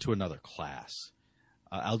dip into another class.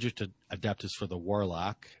 Eldritch Adept is for the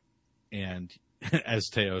Warlock, and as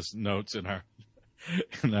Teos notes in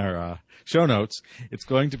our show notes, it's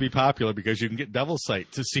going to be popular because you can get Devil's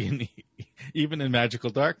Sight to see even in magical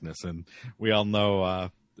darkness, and we all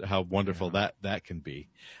know how wonderful that can be.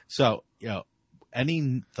 So,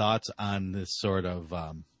 any thoughts on this sort of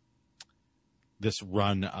this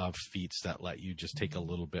run of feats that let you just take a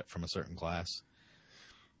little bit from a certain class?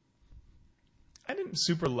 I didn't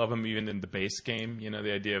super love them even in the base game.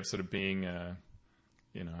 The idea of sort of being,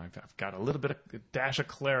 I've got a little bit of a dash of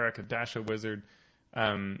cleric, a dash of wizard.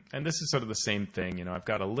 And this is sort of the same thing. I've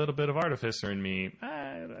got a little bit of artificer in me.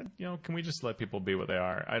 Can we just let people be what they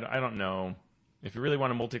are? I don't know. If you really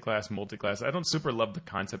want a multi-class, I don't super love the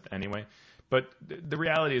concept anyway. But the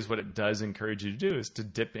reality is what it does encourage you to do is to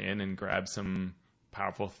dip in and grab some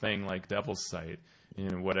powerful thing like Devil's Sight.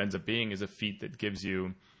 What ends up being is a feat that gives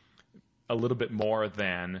you a little bit more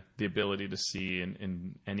than the ability to see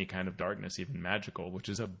in any kind of darkness, even magical, which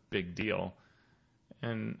is a big deal.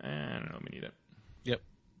 And I don't know if we need it. Yep.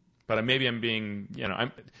 But maybe I'm being,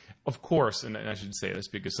 I'm, of course, and I should say this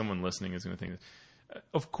because someone listening is going to think this.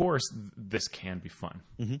 Of course, this can be fun.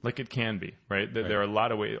 Like it can be, right? There are a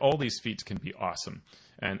lot of ways. All these feats can be awesome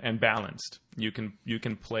and balanced. You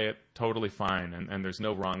can play it totally fine, and there's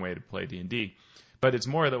no wrong way to play D&D. But it's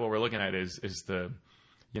more that what we're looking at is the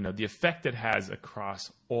the effect it has across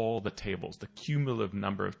all the tables, the cumulative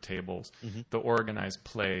number of tables, the organized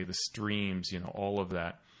play, the streams, all of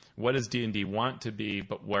that. What does D&D want to be?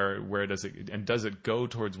 But where does it, and does it go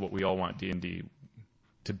towards what we all want D&D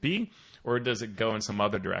to be? Or does it go in some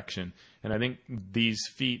other direction? And I think these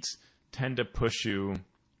feats tend to push you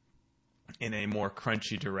in a more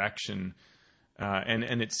crunchy direction.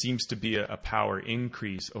 And it seems to be a power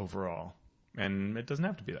increase overall. And it doesn't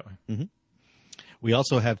have to be that way. We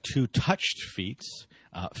also have 2 touched feats,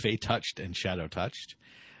 Fey Touched and Shadow Touched,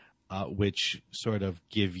 which sort of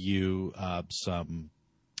give you some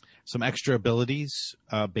extra abilities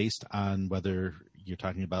based on whether you're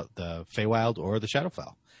talking about the Feywild or the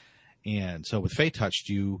Shadowfell. And so with Fey Touched,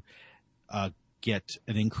 you get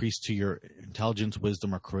an increase to your intelligence,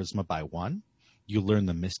 wisdom, or charisma by 1. You learn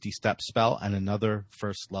the Misty Step spell and another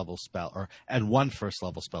first-level spell, and one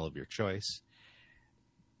first-level spell of your choice.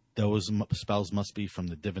 Those spells must be from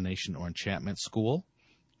the Divination or Enchantment School,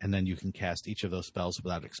 and then you can cast each of those spells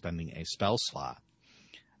without expending a spell slot.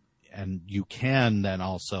 And you can then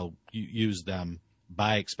also use them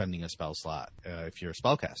by expending a spell slot if you're a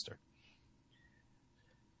spellcaster.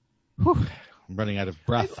 Whew, I'm running out of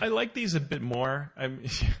breath. I like these a bit more.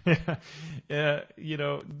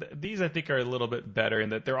 These I think are a little bit better in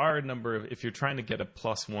that there are a number of, if you're trying to get a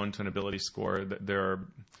 +1 to an ability score, there are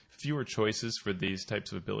fewer choices for these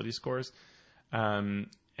types of ability scores. And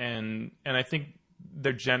I think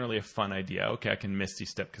they're generally a fun idea. Okay, I can Misty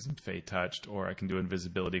Step because I'm Fey Touched, or I can do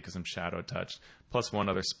Invisibility because I'm Shadow Touched, plus one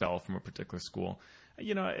other spell from a particular school.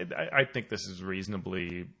 I think this is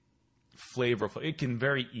reasonably flavorful. It can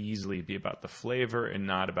very easily be about the flavor and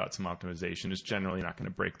not about some optimization. It's generally not going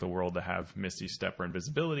to break the world to have Misty Step or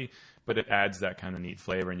Invisibility, but it adds that kind of neat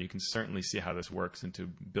flavor, and you can certainly see how this works into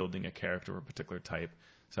building a character of a particular type.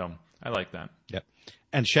 So I like that. Yep.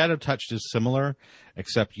 And Shadow Touched is similar,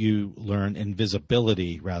 except you learn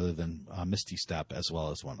Invisibility rather than Misty Step, as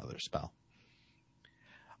well as one other spell.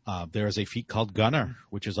 There is a feat called Gunner,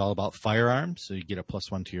 which is all about firearms. So you get a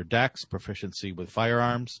 +1 to your dex, proficiency with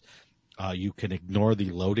firearms. You can ignore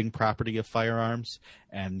the loading property of firearms,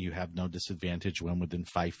 and you have no disadvantage when within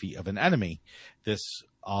 5 feet of an enemy. This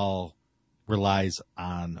all relies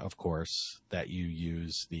on, of course, that you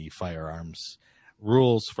use the firearms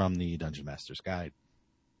rules from the Dungeon Master's Guide.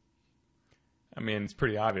 I mean, it's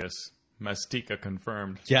pretty obvious. Mastika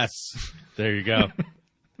confirmed. Yes. There you go.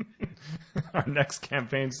 Our next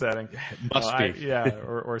campaign setting. Must be.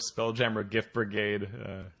 Or Spelljammer Gift Brigade.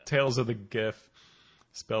 Tales of the Gift.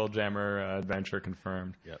 Spelljammer adventure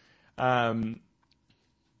confirmed. Yep.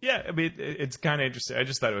 Yeah, I mean, it's kind of interesting. I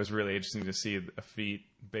just thought it was really interesting to see a feat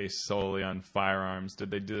based solely on firearms. Did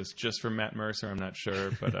they do this just for Matt Mercer? I'm not sure,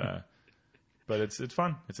 but but it's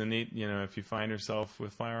fun. It's a neat, if you find yourself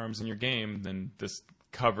with firearms in your game, then this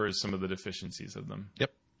covers some of the deficiencies of them.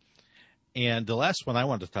 Yep. And the last one I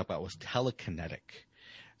wanted to talk about was telekinetic.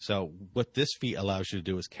 So what this feat allows you to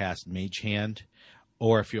do is cast Mage Hand,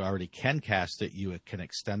 or if you already can cast it, you can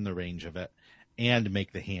extend the range of it and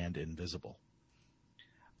make the hand invisible.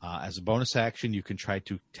 As a bonus action, you can try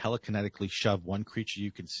to telekinetically shove one creature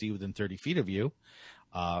you can see within 30 feet of you.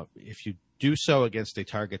 If you do so against a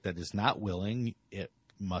target that is not willing, it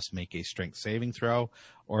must make a strength saving throw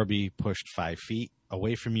or be pushed 5 feet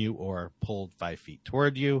away from you or pulled 5 feet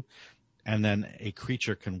toward you. And then a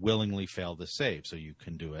creature can willingly fail the save, so you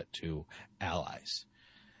can do it to allies.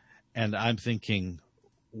 And I'm thinking,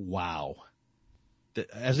 wow.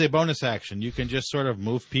 As a bonus action, you can just sort of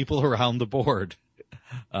move people around the board.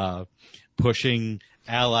 Pushing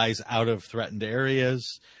allies out of threatened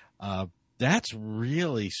areas. That's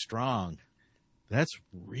really strong. That's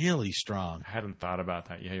really strong. I hadn't thought about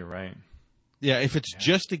that. Yeah, you're right. Yeah, if it's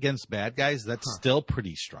just against bad guys, that's still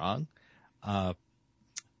pretty strong.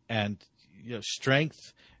 And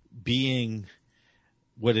strength being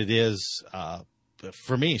what it is,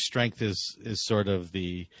 for me, strength is sort of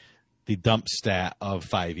the dump stat of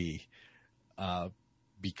 5e,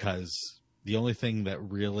 because the only thing that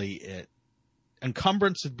really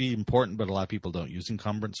encumbrance would be important, but a lot of people don't use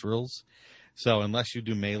encumbrance rules. So unless you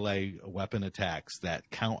do melee weapon attacks that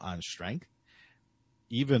count on strength,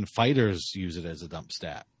 even fighters use it as a dump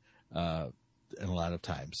stat, a lot of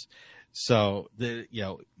times. So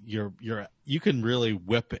you can really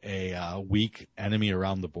whip a weak enemy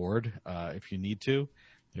around the board if you need to.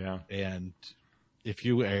 Yeah. And if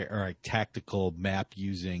you are a tactical map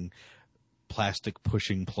using plastic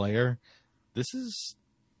pushing player, this is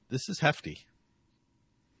hefty.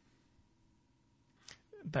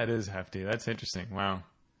 That is hefty. That's interesting. Wow.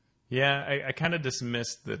 Yeah, I kind of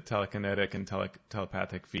dismissed the telekinetic and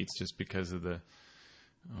telepathic feats just because of the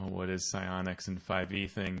what is psionics and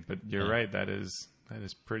 5e thing. But you're right. That is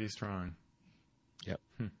pretty strong. Yep.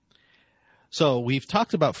 So we've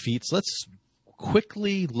talked about feats. Let's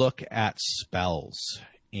quickly look at spells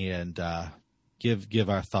and give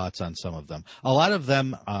our thoughts on some of them. A lot of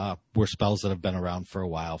them were spells that have been around for a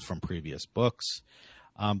while from previous books.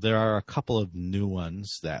 There are a couple of new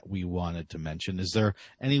ones that we wanted to mention. Is there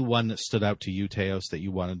any one that stood out to you, Teos, that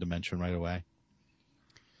you wanted to mention right away?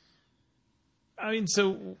 I mean,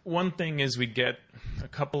 so one thing is we get a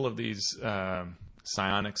couple of these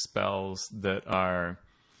psionic spells that are,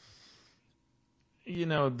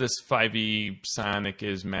 this 5e psionic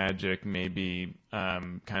is magic, maybe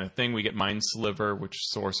kind of thing. We get Mind Sliver, which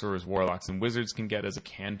sorcerers, warlocks, and wizards can get as a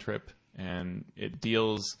cantrip, and it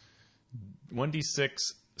deals 1d6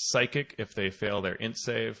 psychic if they fail their int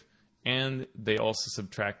save, and they also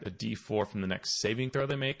subtract a d4 from the next saving throw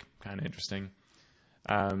they make. Kind of interesting.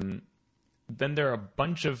 Then there are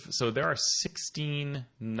there are 16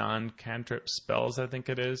 non-cantrip spells, I think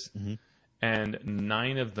it is, and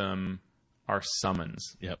 9 of them are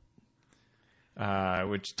summons. Yep.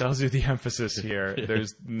 Which tells you the emphasis here.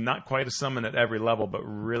 There's not quite a summon at every level, but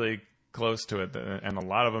really close to it, and a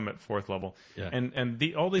lot of them at 4th level. Yeah. And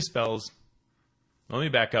all these spells. Let me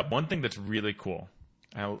back up. One thing that's really cool,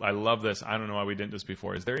 I love this. I don't know why we didn't do this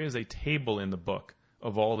before. Is there is a table in the book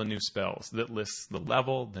of all the new spells that lists the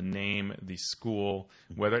level, the name, the school,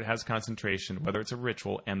 whether it has concentration, whether it's a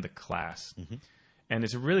ritual, and the class. And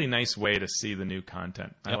it's a really nice way to see the new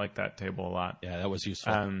content. Yep. I like that table a lot. Yeah, that was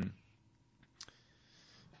useful.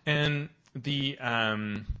 And the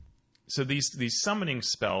so these summoning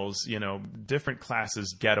spells, different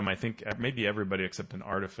classes get them. I think maybe everybody except an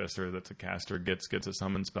artificer that's a caster gets a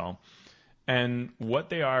summon spell. And what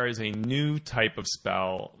they are is a new type of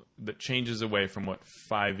spell that changes away from what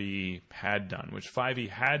 5e had done, which 5e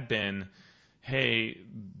had been, hey,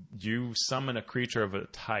 you summon a creature of a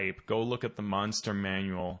type, go look at the monster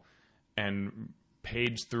manual and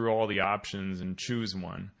page through all the options and choose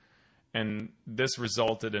one. And this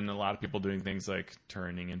resulted in a lot of people doing things like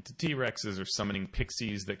turning into T-Rexes or summoning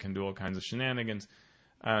pixies that can do all kinds of shenanigans.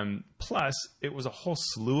 Plus, it was a whole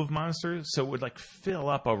slew of monsters, so it would fill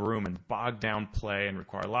up a room and bog down play and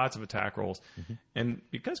require lots of attack rolls. And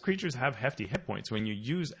because creatures have hefty hit points, when you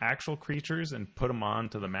use actual creatures and put them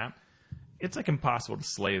onto the map, it's impossible to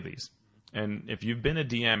slay these. And if you've been a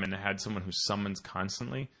DM and had someone who summons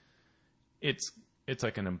constantly, it's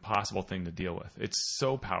like an impossible thing to deal with. It's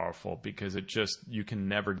so powerful because you can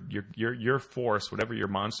never, your force, whatever your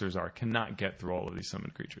monsters are, cannot get through all of these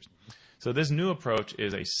summoned creatures. So this new approach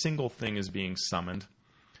is a single thing is being summoned,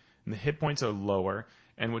 and the hit points are lower.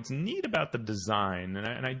 And what's neat about the design,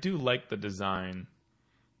 and I do like the design.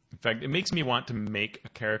 In fact, it makes me want to make a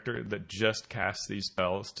character that just casts these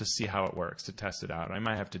spells to see how it works, to test it out. I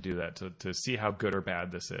might have to do that to see how good or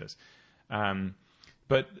bad this is.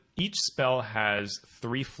 But each spell has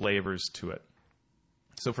 3 flavors to it.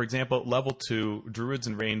 So, for example, level 2, Druids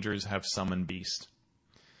and Rangers have Summon Beast.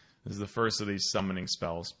 This is the first of these summoning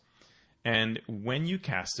spells. And when you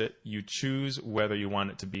cast it, you choose whether you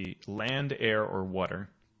want it to be land, air, or water.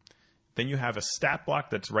 Then you have a stat block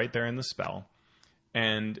that's right there in the spell.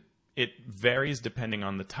 And it varies depending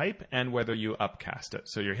on the type and whether you upcast it.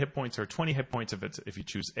 So your hit points are 20 hit points if you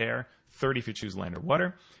choose air, 30 if you choose land or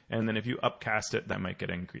water, and then if you upcast it, that might get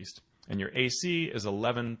increased. And your AC is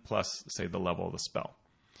 11 plus, say, the level of the spell.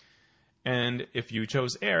 And if you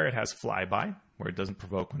chose air, it has flyby, where it doesn't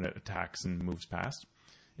provoke when it attacks and moves past.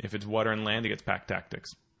 If it's water and land, it gets pack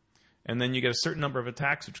tactics. And then you get a certain number of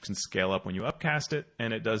attacks, which can scale up when you upcast it,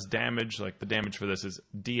 and it does damage. Like the damage for this is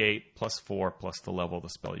D8 plus 4 plus the level of the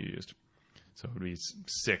spell you used. So it would be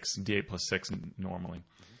 6, D8 plus 6 normally.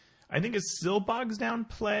 I think it still bogs down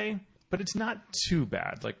play, but it's not too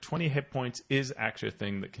bad. Like 20 hit points is actually a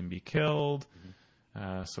thing that can be killed.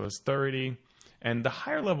 So it's 30. And the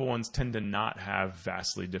higher level ones tend to not have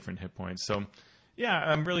vastly different hit points. So yeah,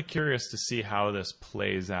 I'm really curious to see how this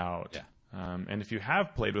plays out. Yeah. And if you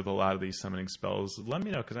have played with a lot of these summoning spells, let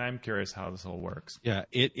me know, because I'm curious how this all works. Yeah,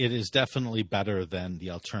 it is definitely better than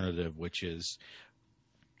the alternative, which is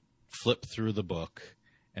flip through the book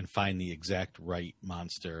and find the exact right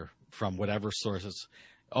monster from whatever sources.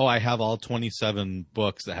 Oh, I have all 27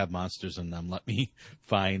 books that have monsters in them. Let me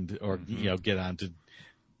find or get onto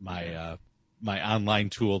my my online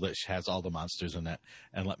tool that has all the monsters in it,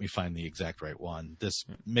 and let me find the exact right one. This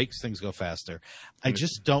makes things go faster. I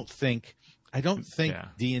don't think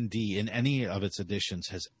D&D in any of its editions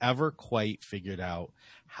has ever quite figured out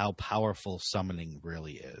how powerful summoning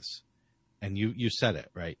really is. And you said it,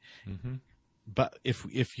 right? Mm-hmm. But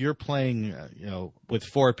if you're playing, with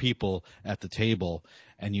 4 people at the table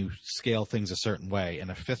and you scale things a certain way,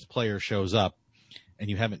 and a 5th player shows up and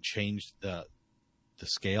you haven't changed the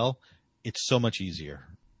scale, it's so much easier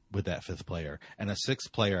with that 5th player. And a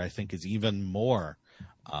 6th player, I think, is even more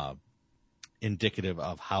indicative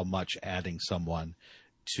of how much adding someone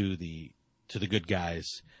to the good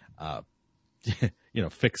guys,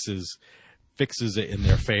 fixes it in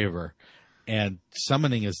their favor. And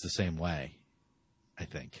summoning is the same way, I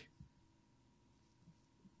think.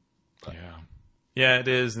 But. Yeah, it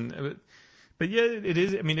is. But yeah, it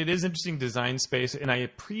is. I mean, it is interesting design space, and I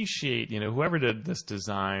appreciate whoever did this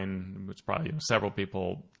design, which probably several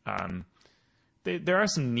people. There are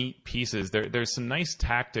some neat pieces. There's some nice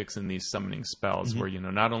tactics in these summoning spells where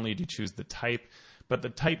not only do you choose the type, but the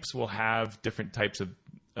types will have different types of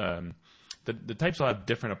the types will have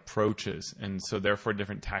different approaches, and so therefore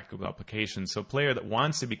different tactical applications. So a player that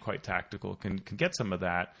wants to be quite tactical can get some of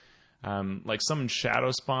that. Like summon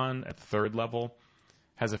Shadow Spawn at 3rd level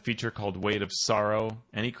has a feature called Weight of Sorrow.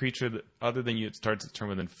 Any creature that other than you that starts its turn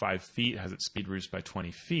within 5 feet has its speed reduced by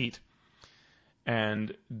 20 feet.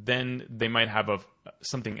 And then they might have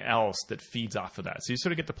something else that feeds off of that. So you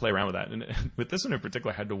sort of get to play around with that. And with this one in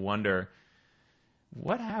particular, I had to wonder,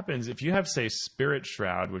 what happens if you have, say, Spirit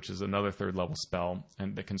Shroud, which is another 3rd level spell,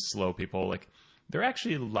 and that can slow people. Like, there are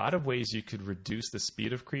actually a lot of ways you could reduce the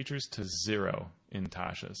speed of creatures to 0 in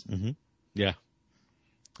Tasha's. Mm-hmm. Yeah.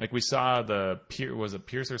 Like we saw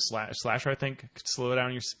Piercer Slasher, I think, could slow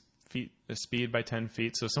down your speed by 10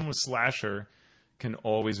 feet. So someone with Slasher can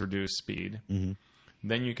always reduce speed. Mm-hmm.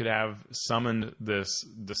 Then you could have summoned this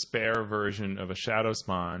despair version of a Shadow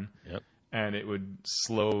Spawn, and it would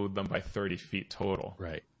slow them by 30 feet total.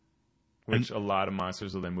 Right. Which a lot of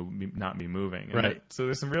monsters will then not be moving. And right. So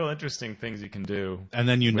there's some real interesting things you can do. And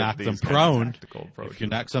then you knock them prone. If you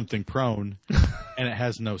knock something prone and it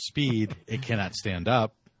has no speed, it cannot stand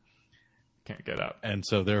up. Can't get up. And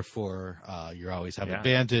so therefore you always have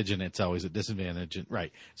advantage, and it's always a disadvantage. And,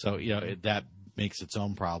 right. So, that makes its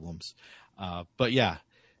own problems. But yeah,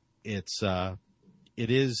 it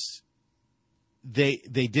is, they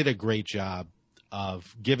did a great job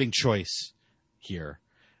of giving choice here.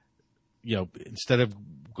 Instead of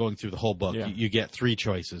going through the whole book, you get 3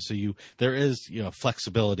 choices. So there is,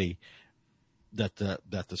 flexibility that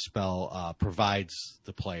the spell provides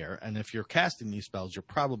the player. And if you're casting these spells, you're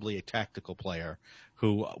probably a tactical player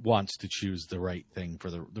who wants to choose the right thing for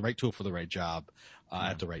the right tool for the right job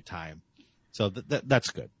at the right time. So that's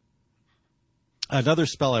good. Another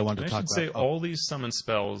spell I wanted to talk about. I should say all these summon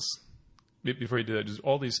spells, before you do that, just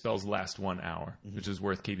all these spells last 1 hour, which is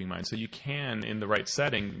worth keeping in mind. So you can, in the right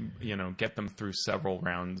setting, get them through several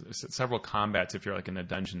rounds, several combats if you're like in a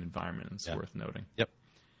dungeon environment. It's worth noting.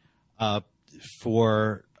 Yep.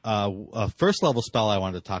 For a first level spell I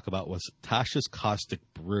wanted to talk about was Tasha's Caustic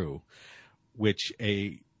Brew, which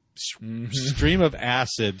a stream of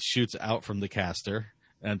acid shoots out from the caster,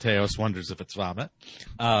 and Teos wonders if it's vomit.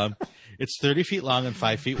 It's 30 feet long and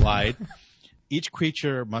 5 feet wide. Each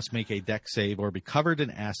creature must make a dex save or be covered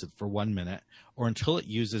in acid for 1 minute, or until it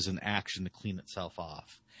uses an action to clean itself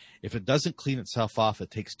off. If it doesn't clean itself off,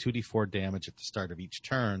 it takes 2d4 damage at the start of each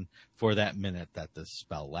turn for that minute that the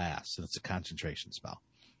spell lasts. And it's a concentration spell.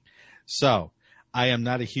 So I am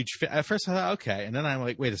not a huge fan. At first I thought, okay. And then I'm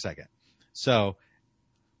like, wait a second. So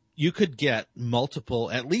you could get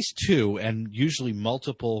multiple, at least 2, and usually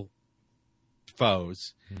multiple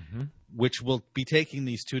foes, which will be taking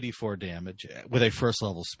these 2d4 damage with a first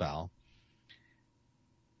level spell.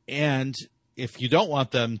 And if you don't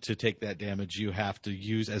want them to take that damage, you have to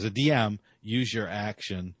use, as a DM, use your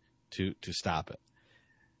action to stop it.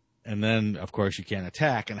 And then, of course, you can't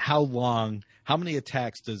attack. And how many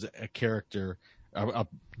attacks does a character, a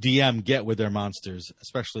DM, get with their monsters,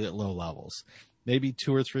 especially at low levels? Maybe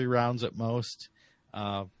 2 or 3 rounds at most.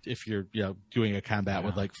 If you're doing a combat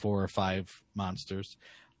with like 4 or 5 monsters,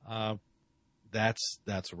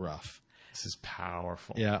 that's rough. This is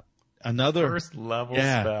powerful. Yeah. Another first level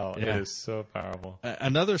spell. Yeah. It is so powerful.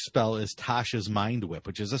 Another spell is Tasha's Mind Whip,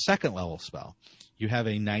 which is a second level spell. You have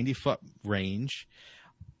a 90-foot range.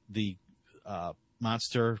 The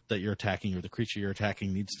monster that you're attacking or the creature you're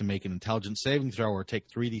attacking needs to make an intelligence saving throw or take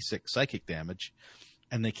 3d6 psychic damage,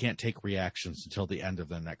 and they can't take reactions until the end of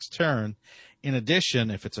the next turn. In addition,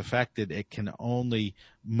 if it's affected, it can only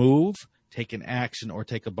move, take an action, or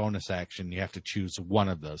take a bonus action. You have to choose one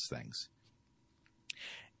of those things.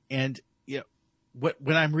 And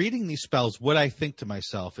when I'm reading these spells, what I think to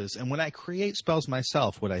myself is, and when I create spells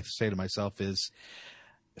myself, what I say to myself is,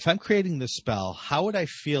 if I'm creating this spell, how would I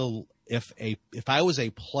feel if I was a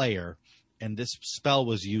player and this spell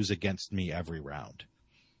was used against me every round?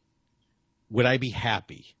 Would I be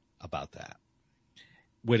happy about that?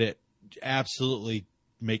 Would it absolutely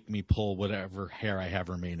make me pull whatever hair I have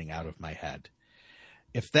remaining out of my head?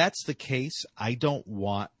 If that's the case, I don't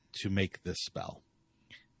want to make this spell.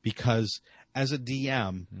 Because as a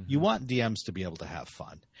DM, you want DMs to be able to have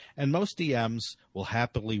fun. And most DMs will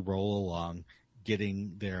happily roll along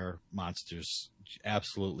getting their monsters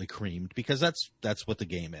absolutely creamed, because that's what the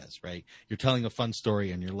game is, right? You're telling a fun story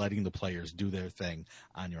and you're letting the players do their thing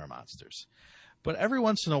on your monsters. But every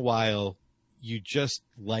once in a while, you just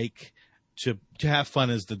like to have fun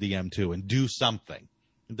as the DM too and do something.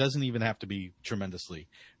 It doesn't even have to be tremendously.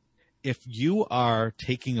 If you are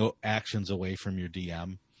taking actions away from your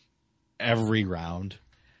DM every round,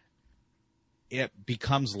 it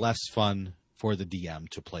becomes less fun for the DM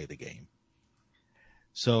to play the game.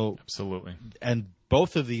 So absolutely. And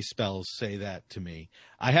both of these spells say that to me.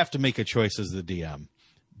 I have to make a choice as the DM.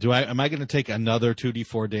 Am I going to take another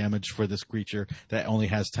 2d4 damage for this creature that only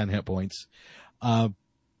has 10 hit points? Am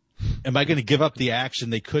I going to give up the action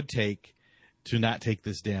they could take to not take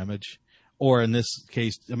this damage? Or in this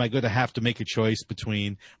case, am I going to have to make a choice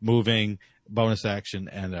between moving, bonus action,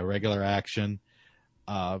 and a regular action?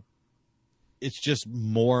 It's just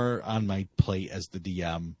more on my plate as the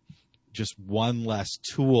DM. Just one less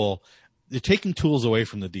tool. They're taking tools away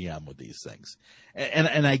from the DM with these things.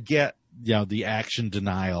 And I get, the action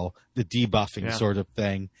denial, the debuffing sort of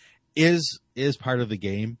thing is part of the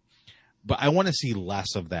game. But I want to see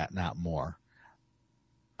less of that, not more.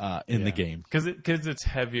 In the game, because it's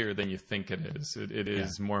heavier than you think it is. It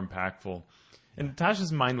is more impactful, and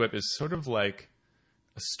Tasha's Mind Whip is sort of like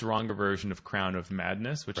a stronger version of Crown of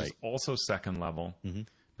Madness, which is also second level.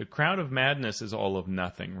 But Crown of Madness is all of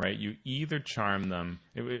nothing, right? You either charm them;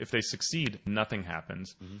 if they succeed, nothing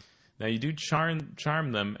happens. Now you do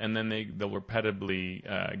charm them, and then they'll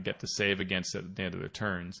repetitively get to save against it at the end of their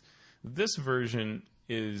turns. This version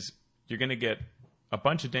is you're going to get a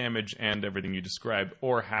bunch of damage and everything you described,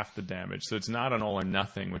 or half the damage. So it's not an all or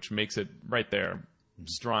nothing, which makes it right there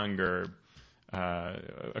stronger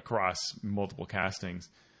across multiple castings.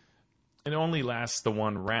 It only lasts the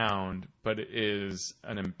one round, but it is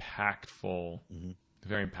an impactful,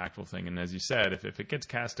 very impactful thing. And as you said, if it gets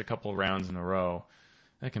cast a couple of rounds in a row,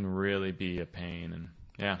 that can really be a pain.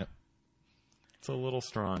 And It's a little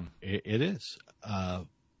strong. It is.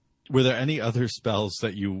 Were there any other spells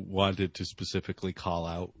that you wanted to specifically call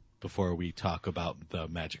out before we talk about the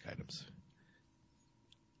magic items?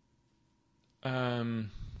 The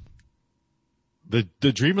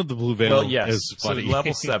Dream of the Blue Veil is funny. So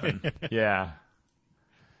level 7. Yeah.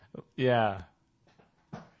 Yeah.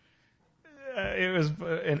 It was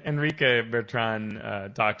Enrique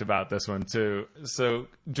Bertrand talked about this one too. So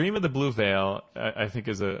Dream of the Blue Veil, I think,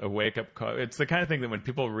 is a wake-up call. It's the kind of thing that when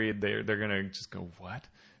people read, they're going to just go, what?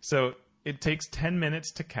 So it takes 10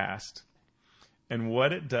 minutes to cast. And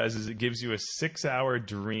what it does is it gives you a 6-hour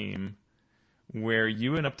dream where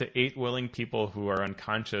you and up to 8 willing people who are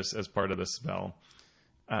unconscious as part of the spell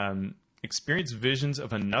experience visions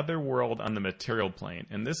of another world on the material plane.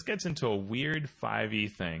 And this gets into a weird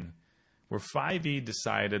 5e thing, where 5e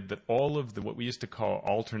decided that all of what we used to call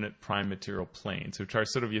alternate prime material planes, which are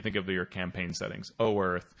sort of, you think of your campaign settings,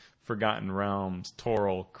 Oerth, Forgotten Realms,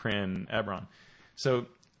 Toril, Krynn, Eberron. So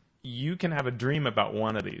you can have a dream about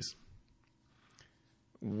one of these.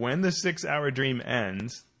 When the 6-hour dream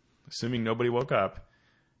ends, assuming nobody woke up,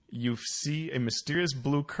 you see a mysterious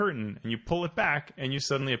blue curtain, and you pull it back, and you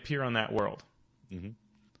suddenly appear on that world. Mm-hmm.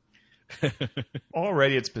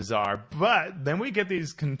 Already it's bizarre, but then we get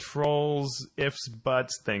these controls, ifs,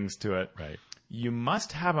 buts, things to it. Right. You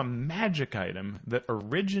must have a magic item that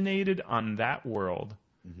originated on that world,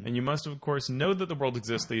 and you must, of course, know that the world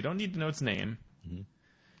exists, though you don't need to know its name. Mm-hmm.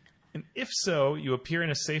 And if so, you appear in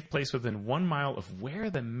a safe place within 1 mile of where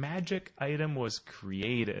the magic item was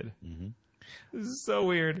created. Mm-hmm. This is so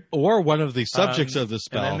weird. Or one of the subjects of the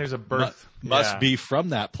spell and then there's a birth. must be from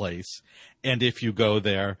that place. And if you go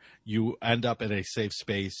there, you end up in a safe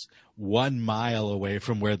space 1 mile away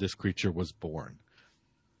from where this creature was born.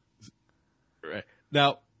 Right.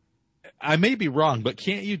 Now, I may be wrong, but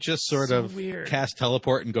can't you just sort of cast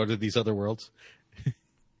teleport and go to these other worlds?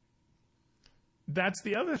 That's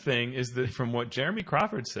the other thing, is that from what Jeremy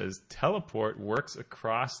Crawford says, teleport works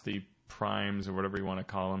across the primes, or whatever you want to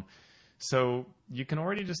call them. So you can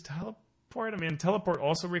already just teleport. I mean, teleport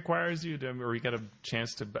also requires you to, or you get a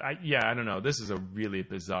chance to. I don't know. This is a really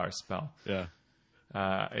bizarre spell. Yeah.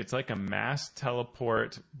 It's like a mass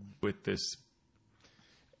teleport with this.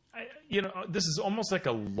 This is almost like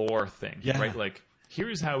a lore thing, right? Like,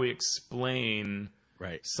 here's how we explain.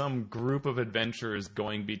 Right. Some group of adventurers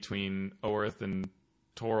going between Oerth and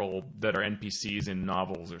Toril that are NPCs in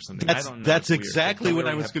novels or something. I don't know. That's exactly what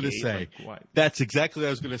I was going to say. Like, that's exactly what I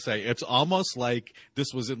was going to say. It's almost like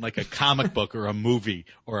this was in like a comic book or a movie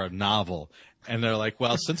or a novel. And they're like,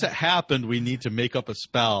 well, since it happened, we need to make up a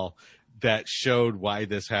spell that showed why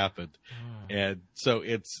this happened. And so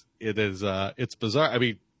it's bizarre. I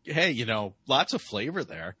mean, hey, lots of flavor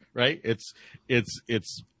there, right? It's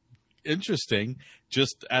interesting.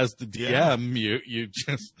 Just as the DM,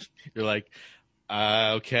 you're like,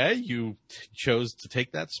 okay, you chose to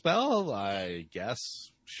take that spell. I guess,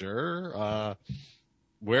 sure.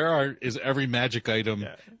 Where is every magic item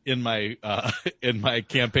in my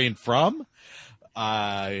campaign from?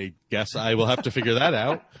 I guess I will have to figure that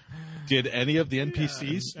out. Did any of the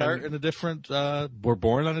NPCs start in a different? Were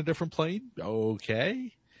born on a different plane?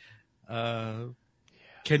 Okay.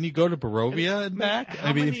 Can you go to Barovia and back?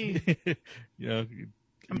 I'm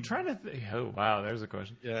trying to think. Oh, wow, there's a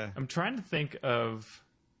question. Yeah. I'm trying to think of.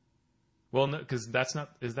 Well, no, because that's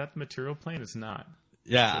not. Is that the material plane? It's not.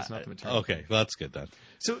 Yeah. It's not the material. Okay, well, that's good then.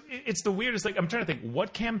 So it's the weirdest. Like, I'm trying to think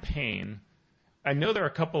what campaign. I know there are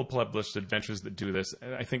a couple of published adventures that do this.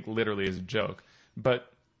 I think literally as a joke,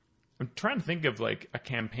 but I'm trying to think of like a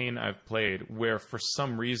campaign I've played where for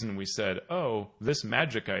some reason we said, "Oh, this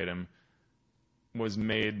magic item was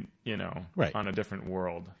made, on a different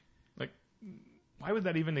world." Like, why would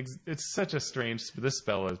that even it's such a strange. This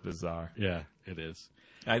spell is bizarre. Yeah, it is.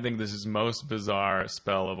 I think this is most bizarre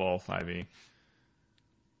spell of all 5e.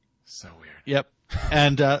 So weird. Yep.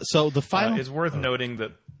 And so the final it's worth noting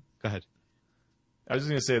that. Go ahead. I was just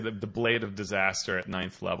going to say that the Blade of Disaster at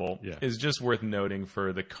 9th level is just worth noting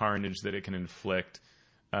for the carnage that it can inflict.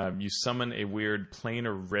 You summon a weird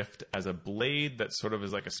planar rift as a blade that sort of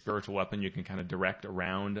is like a spiritual weapon you can kind of direct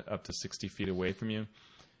around up to 60 feet away from you.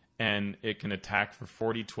 And it can attack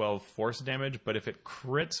for 40-12 force damage, but if it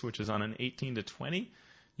crits, which is on an 18 to 20,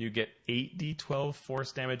 you get 8d12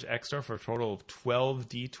 force damage extra for a total of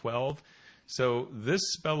 12d12. So this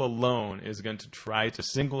spell alone is going to try to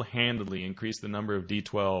single-handedly increase the number of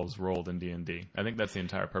d12s rolled in D&D. I think that's the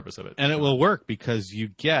entire purpose of it. And it will work because you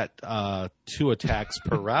get 2 attacks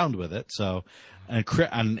per round with it. So a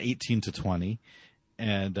crit on an 18 to 20.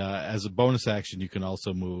 And as a bonus action, you can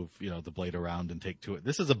also move, the blade around and take two.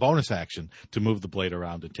 This is a bonus action to move the blade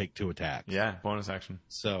around and take 2 attacks. Yeah, bonus action.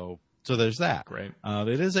 So there's that. Great.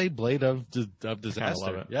 It is a blade of disaster. I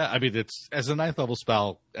love it. Yeah, I mean, it's as a 9th level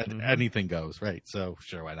spell, anything goes, right? So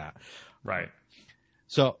sure, why not? Right.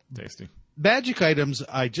 So Tasty. magic items,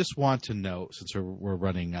 I just want to note, since we're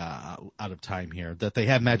running out of time here, that they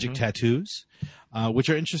have magic tattoos, which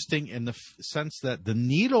are interesting in the sense that the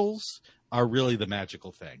needles are really the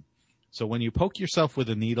magical thing. So when you poke yourself with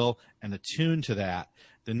a needle and attune to that,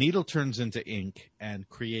 the needle turns into ink and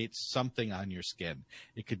creates something on your skin.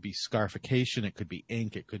 It could be scarification, it could be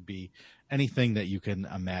ink, it could be anything that you can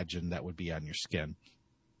imagine that would be on your skin.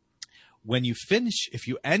 When you finish, if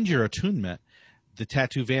you end your attunement, the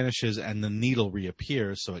tattoo vanishes and the needle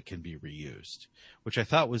reappears so it can be reused, which I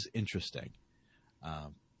thought was interesting,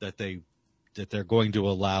 that they're going to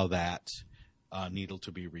allow that needle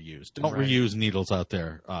to be reused. Don't reuse needles out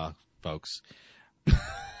there, folks.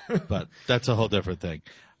 But that's a whole different thing.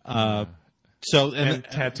 And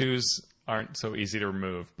tattoos aren't so easy to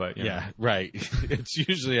remove, but right. It's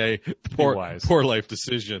usually a poor life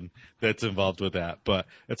decision that's involved with that, but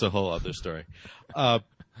it's a whole other story.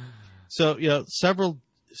 So several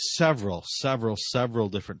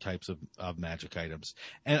different types of magic items,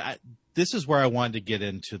 and this is where I wanted to get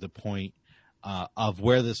into the point of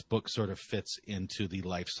where this book sort of fits into the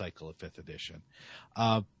life cycle of 5th edition.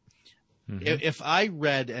 If I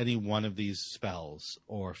read any one of these spells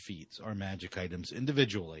or feats or magic items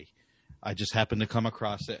individually, I just happened to come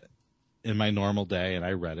across it in my normal day and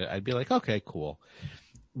I read it, I'd be like, okay, cool.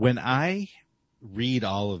 When I read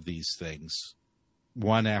all of these things,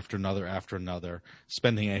 one after another,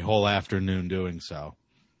 spending a whole afternoon doing so,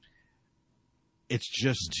 it's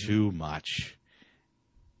just too much.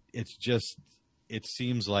 It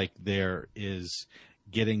seems like there is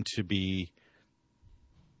getting to be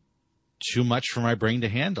too much for my brain to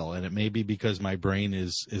handle, and it may be because my brain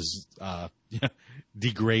is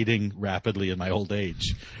degrading rapidly in my old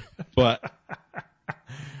age, but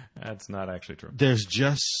that's not actually true. There's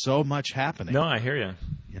just so much happening. No, I hear you.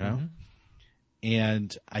 You know,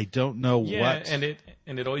 and I don't know what. and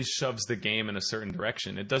it always shoves the game in a certain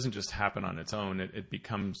direction. It doesn't just happen on its own. It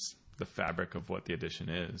becomes the fabric of what the edition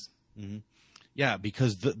is. Mm-hmm. Yeah,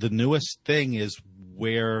 because the newest thing is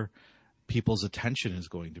where people's attention is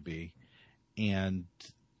going to be. And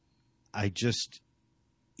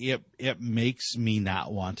it makes me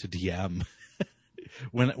not want to DM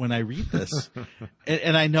when I read this.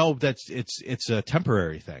 and I know that it's a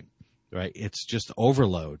temporary thing, right? It's just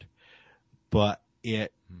overload. But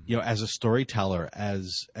it, as a storyteller,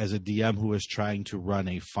 as a DM who is trying to run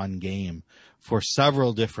a fun game for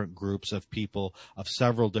several different groups of people of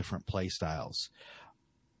several different play styles,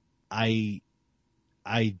 I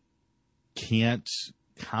can't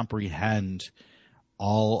comprehend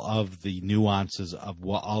all of the nuances of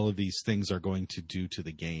what all of these things are going to do to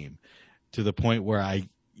the game, to the point where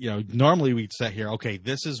normally we'd sit here, okay,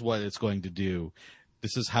 this is what it's going to do.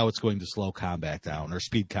 This is how it's going to slow combat down or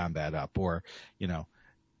speed combat up, or,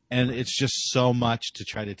 and it's just so much to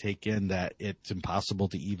try to take in that it's impossible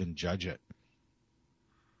to even judge it.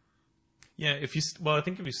 Yeah. I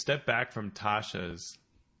think if you step back from Tasha's,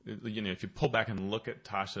 if you pull back and look at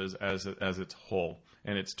Tasha's as its whole,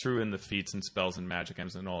 and it's true in the feats and spells and magic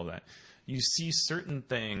items and all that, you see certain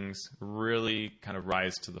things really kind of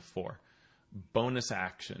rise to the fore. Bonus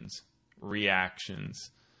actions, reactions,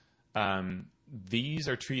 these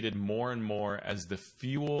are treated more and more as the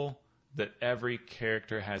fuel that every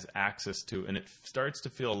character has access to, and it starts to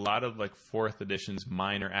feel a lot of like 4th edition's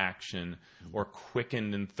minor action or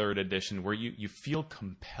quickened in 3rd edition, where you feel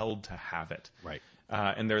compelled to have it. Right.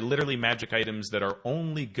 And they're literally magic items that are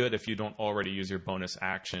only good if you don't already use your bonus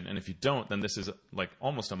action. And if you don't, then this is like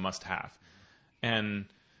almost a must-have. And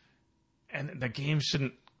the game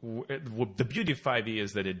shouldn't... The beauty of 5e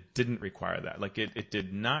is that it didn't require that. Like, it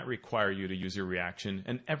did not require you to use your reaction.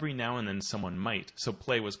 And every now and then someone might. So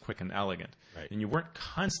play was quick and elegant. Right. And you weren't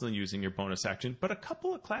constantly using your bonus action. But a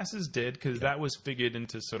couple of classes did, because that was figured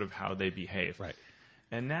into sort of how they behave. Right.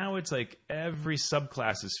 And now it's like every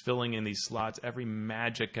subclass is filling in these slots, every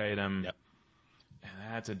magic item. Yep. And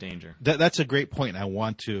that's a danger. That's a great point. I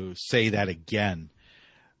want to say that again.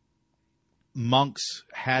 Monks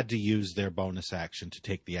had to use their bonus action to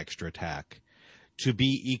take the extra attack to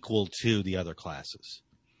be equal to the other classes.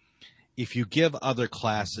 If you give other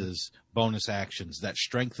classes bonus actions that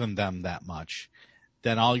strengthen them that much,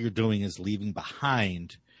 then all you're doing is leaving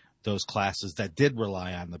behind those classes that did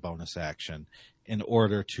rely on the bonus action in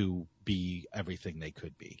order to be everything they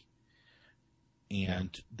could be.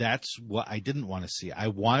 And that's what I didn't want to see. I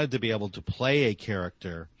wanted to be able to play a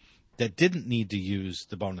character that didn't need to use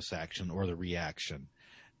the bonus action or the reaction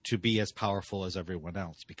to be as powerful as everyone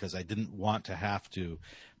else, because I didn't want to have to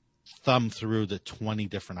thumb through the 20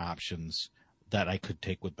 different options that I could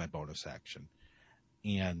take with my bonus action.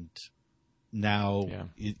 And now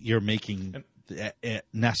you're making it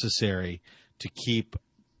necessary to keep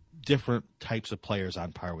different types of players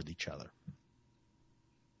on par with each other.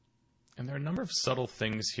 And there are a number of subtle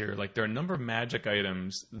things here. Like, there are a number of magic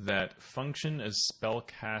items that function as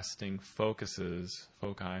spellcasting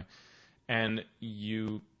foci, and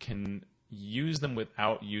you can use them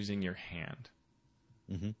without using your hand.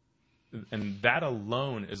 Mm-hmm. And that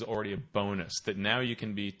alone is already a bonus, that now you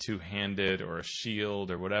can be two-handed or a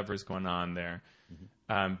shield or whatever is going on there.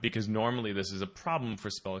 Mm-hmm. Because normally this is a problem for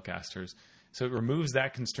spellcasters. So it removes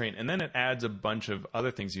that constraint, and then it adds a bunch of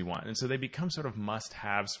other things you want. And so they become sort of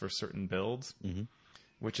must-haves for certain builds,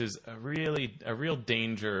 which is a real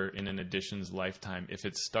danger in an edition's lifetime if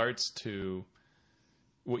it starts to...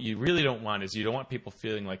 What you really don't want is you don't want people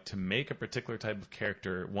feeling like to make a particular type of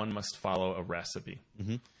character, one must follow a recipe.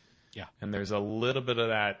 Mm-hmm. Yeah. And there's a little bit of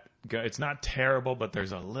that. It's not terrible, but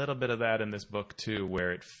there's a little bit of that in this book, too,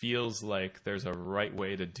 where it feels like there's a right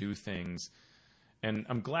way to do things. And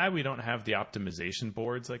I'm glad we don't have the optimization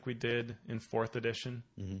boards like we did in 4th edition,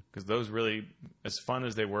 because those really, as fun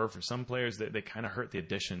as they were for some players, they kind of hurt the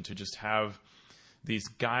edition to just have these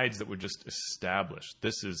guides that would just establish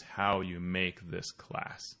this is how you make this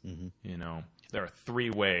class. You know, there are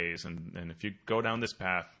 3 ways, and if you go down this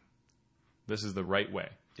path, this is the right way.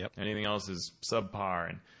 Yep. Anything else is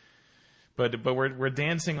subpar. But we're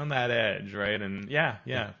dancing on that edge, right? And yeah.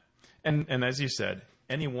 And as you said,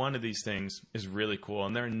 any one of these things is really cool,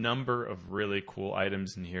 and there are a number of really cool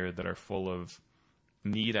items in here that are full of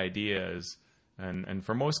neat ideas. And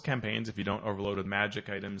for most campaigns, if you don't overload with magic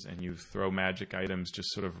items and you throw magic items just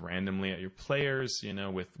sort of randomly at your players, you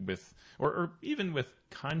know, or even with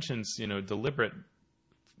conscience, you know, deliberate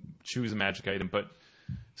choose a magic item, but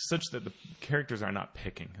such that the characters are not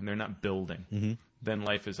picking and they're not building, then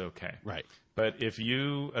life is okay. Right. But if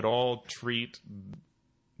you at all treat,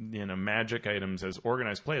 you know, magic items as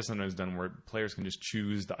organized play is sometimes done, where players can just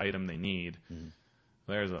choose the item they need,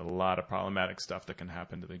 there's a lot of problematic stuff that can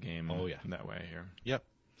happen to the game in that way here. Yep.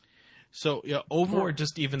 So, or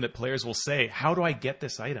just even that players will say, how do I get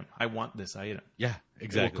this item? I want this item. Yeah,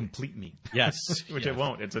 exactly. It will complete me. Yes. Which it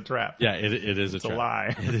won't. It's a trap. Yeah, it is it's a trap. A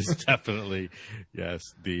lie. It is definitely, yes,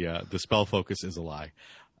 the spell focus is a lie.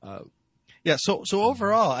 So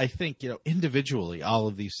overall, I think, you know, individually, all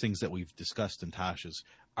of these things that we've discussed in Tasha's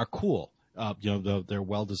are cool. You know, they're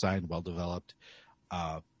well designed, well developed.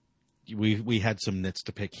 We had some nits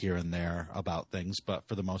to pick here and there about things, but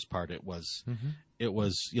for the most part, it was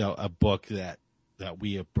you know, a book that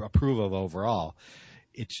we approve of overall.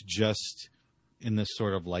 It's just in this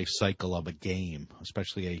sort of life cycle of a game,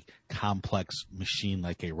 especially a complex machine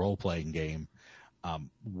like a role playing game,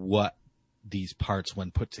 what these parts, when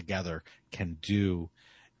put together, can do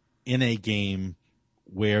in a game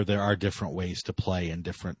where there are different ways to play and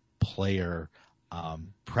different player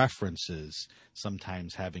preferences,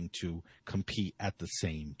 sometimes having to compete at the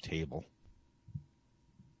same table.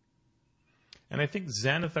 And I think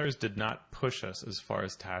Xanathar's did not push us as far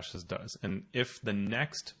as Tasha's does. And if the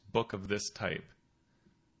next book of this type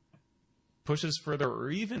pushes further, or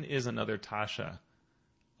even is another Tasha,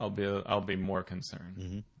 I'll be more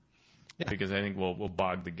concerned. Yeah. Because I think we'll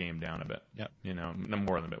bog the game down a bit. Yeah. You know, no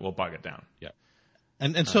more than a bit. We'll bog it down. Yeah.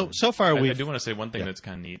 And so far I do want to say one thing that's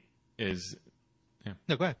kind of neat is. Yeah.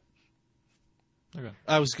 No, go ahead. Okay.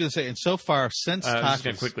 I was going to say, and so far since I was just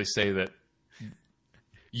going to quickly say that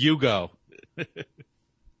you go.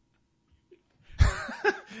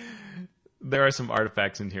 There are some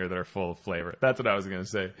artifacts in here that are full of flavor. That's what I was going to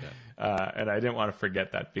say. Yeah. And I didn't want to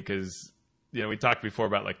forget that because, you know, we talked before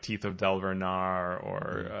about like Teeth of Delvernar,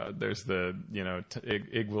 or there's the, you know,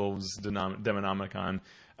 Igwil's Demonomicon.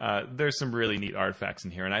 There's some really neat artifacts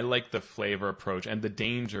in here, and I like the flavor approach and the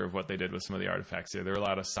danger of what they did with some of the artifacts here. There are a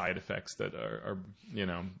lot of side effects that are you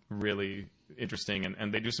know, really interesting,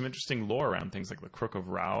 and they do some interesting lore around things like the Crook of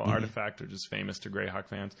Rao artifact, which is famous to Greyhawk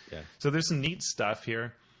fans. Yeah. So there's some neat stuff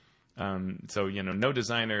here. So, you know, no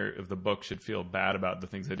designer of the book should feel bad about the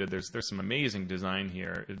things they did. There's some amazing design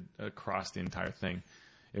here across the entire thing.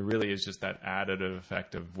 It really is just that additive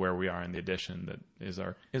effect of where we are in the edition that is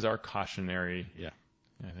our cautionary. Yeah.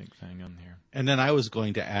 I think thing on here. And then I was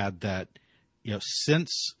going to add that, you know,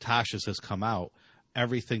 since Tasha's has come out,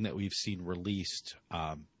 everything that we've seen released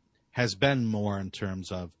has been more in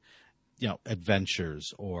terms of,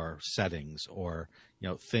 adventures or settings or,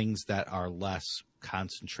 things that are less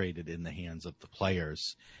concentrated in the hands of the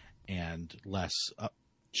players and less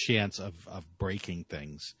chance of breaking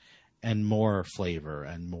things and more flavor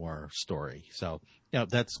and more story. So,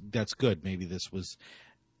 that's good. Maybe this was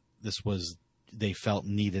they felt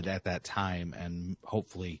needed at that time, and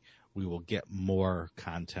hopefully we will get more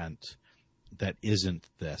content that isn't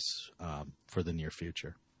this for the near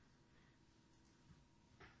future.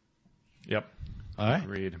 Yep. All right.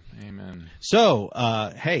 Agreed. Amen. So,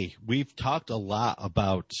 hey, we've talked a lot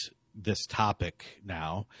about this topic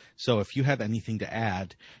now. So if you have anything to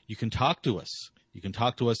add, you can talk to us. You can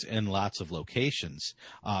talk to us in lots of locations.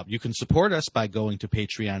 You can support us by going to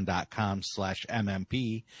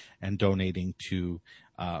patreon.com/MMP and donating to,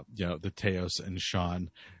 the Teos and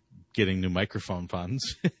Sean getting new microphone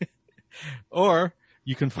funds. Or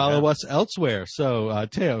you can follow us elsewhere. So,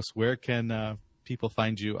 Teos, where can people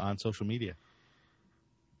find you on social media?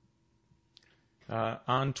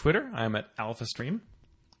 On Twitter, I'm at AlphaStream.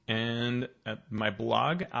 And at my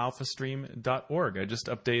blog, alphastream.org. I just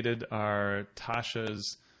updated our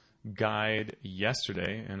Tasha's guide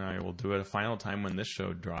yesterday, and I will do it a final time when this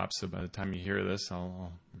show drops. So by the time you hear this,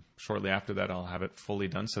 shortly after that, I'll have it fully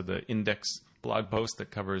done. So the index blog post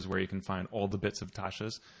that covers where you can find all the bits of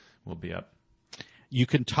Tasha's will be up. You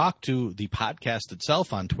can talk to the podcast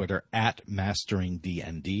itself on Twitter at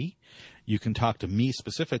MasteringDND. You can talk to me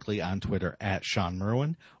specifically on Twitter at Sean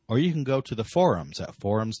Merwin, or you can go to the forums at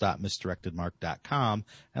forums.misdirectedmark.com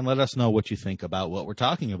and let us know what you think about what we're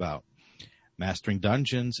talking about. Mastering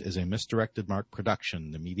Dungeons is a Misdirected Mark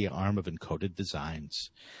production, the media arm of Encoded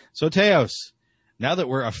Designs. So, Teos, now that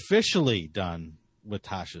we're officially done with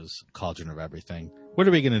Tasha's Cauldron of Everything, what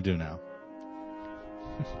are we going to do now?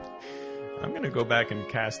 I'm going to go back and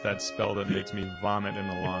cast that spell that makes me vomit in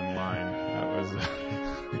a long line.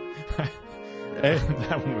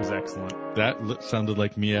 That one was excellent. That sounded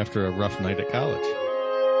like me after a rough night at college.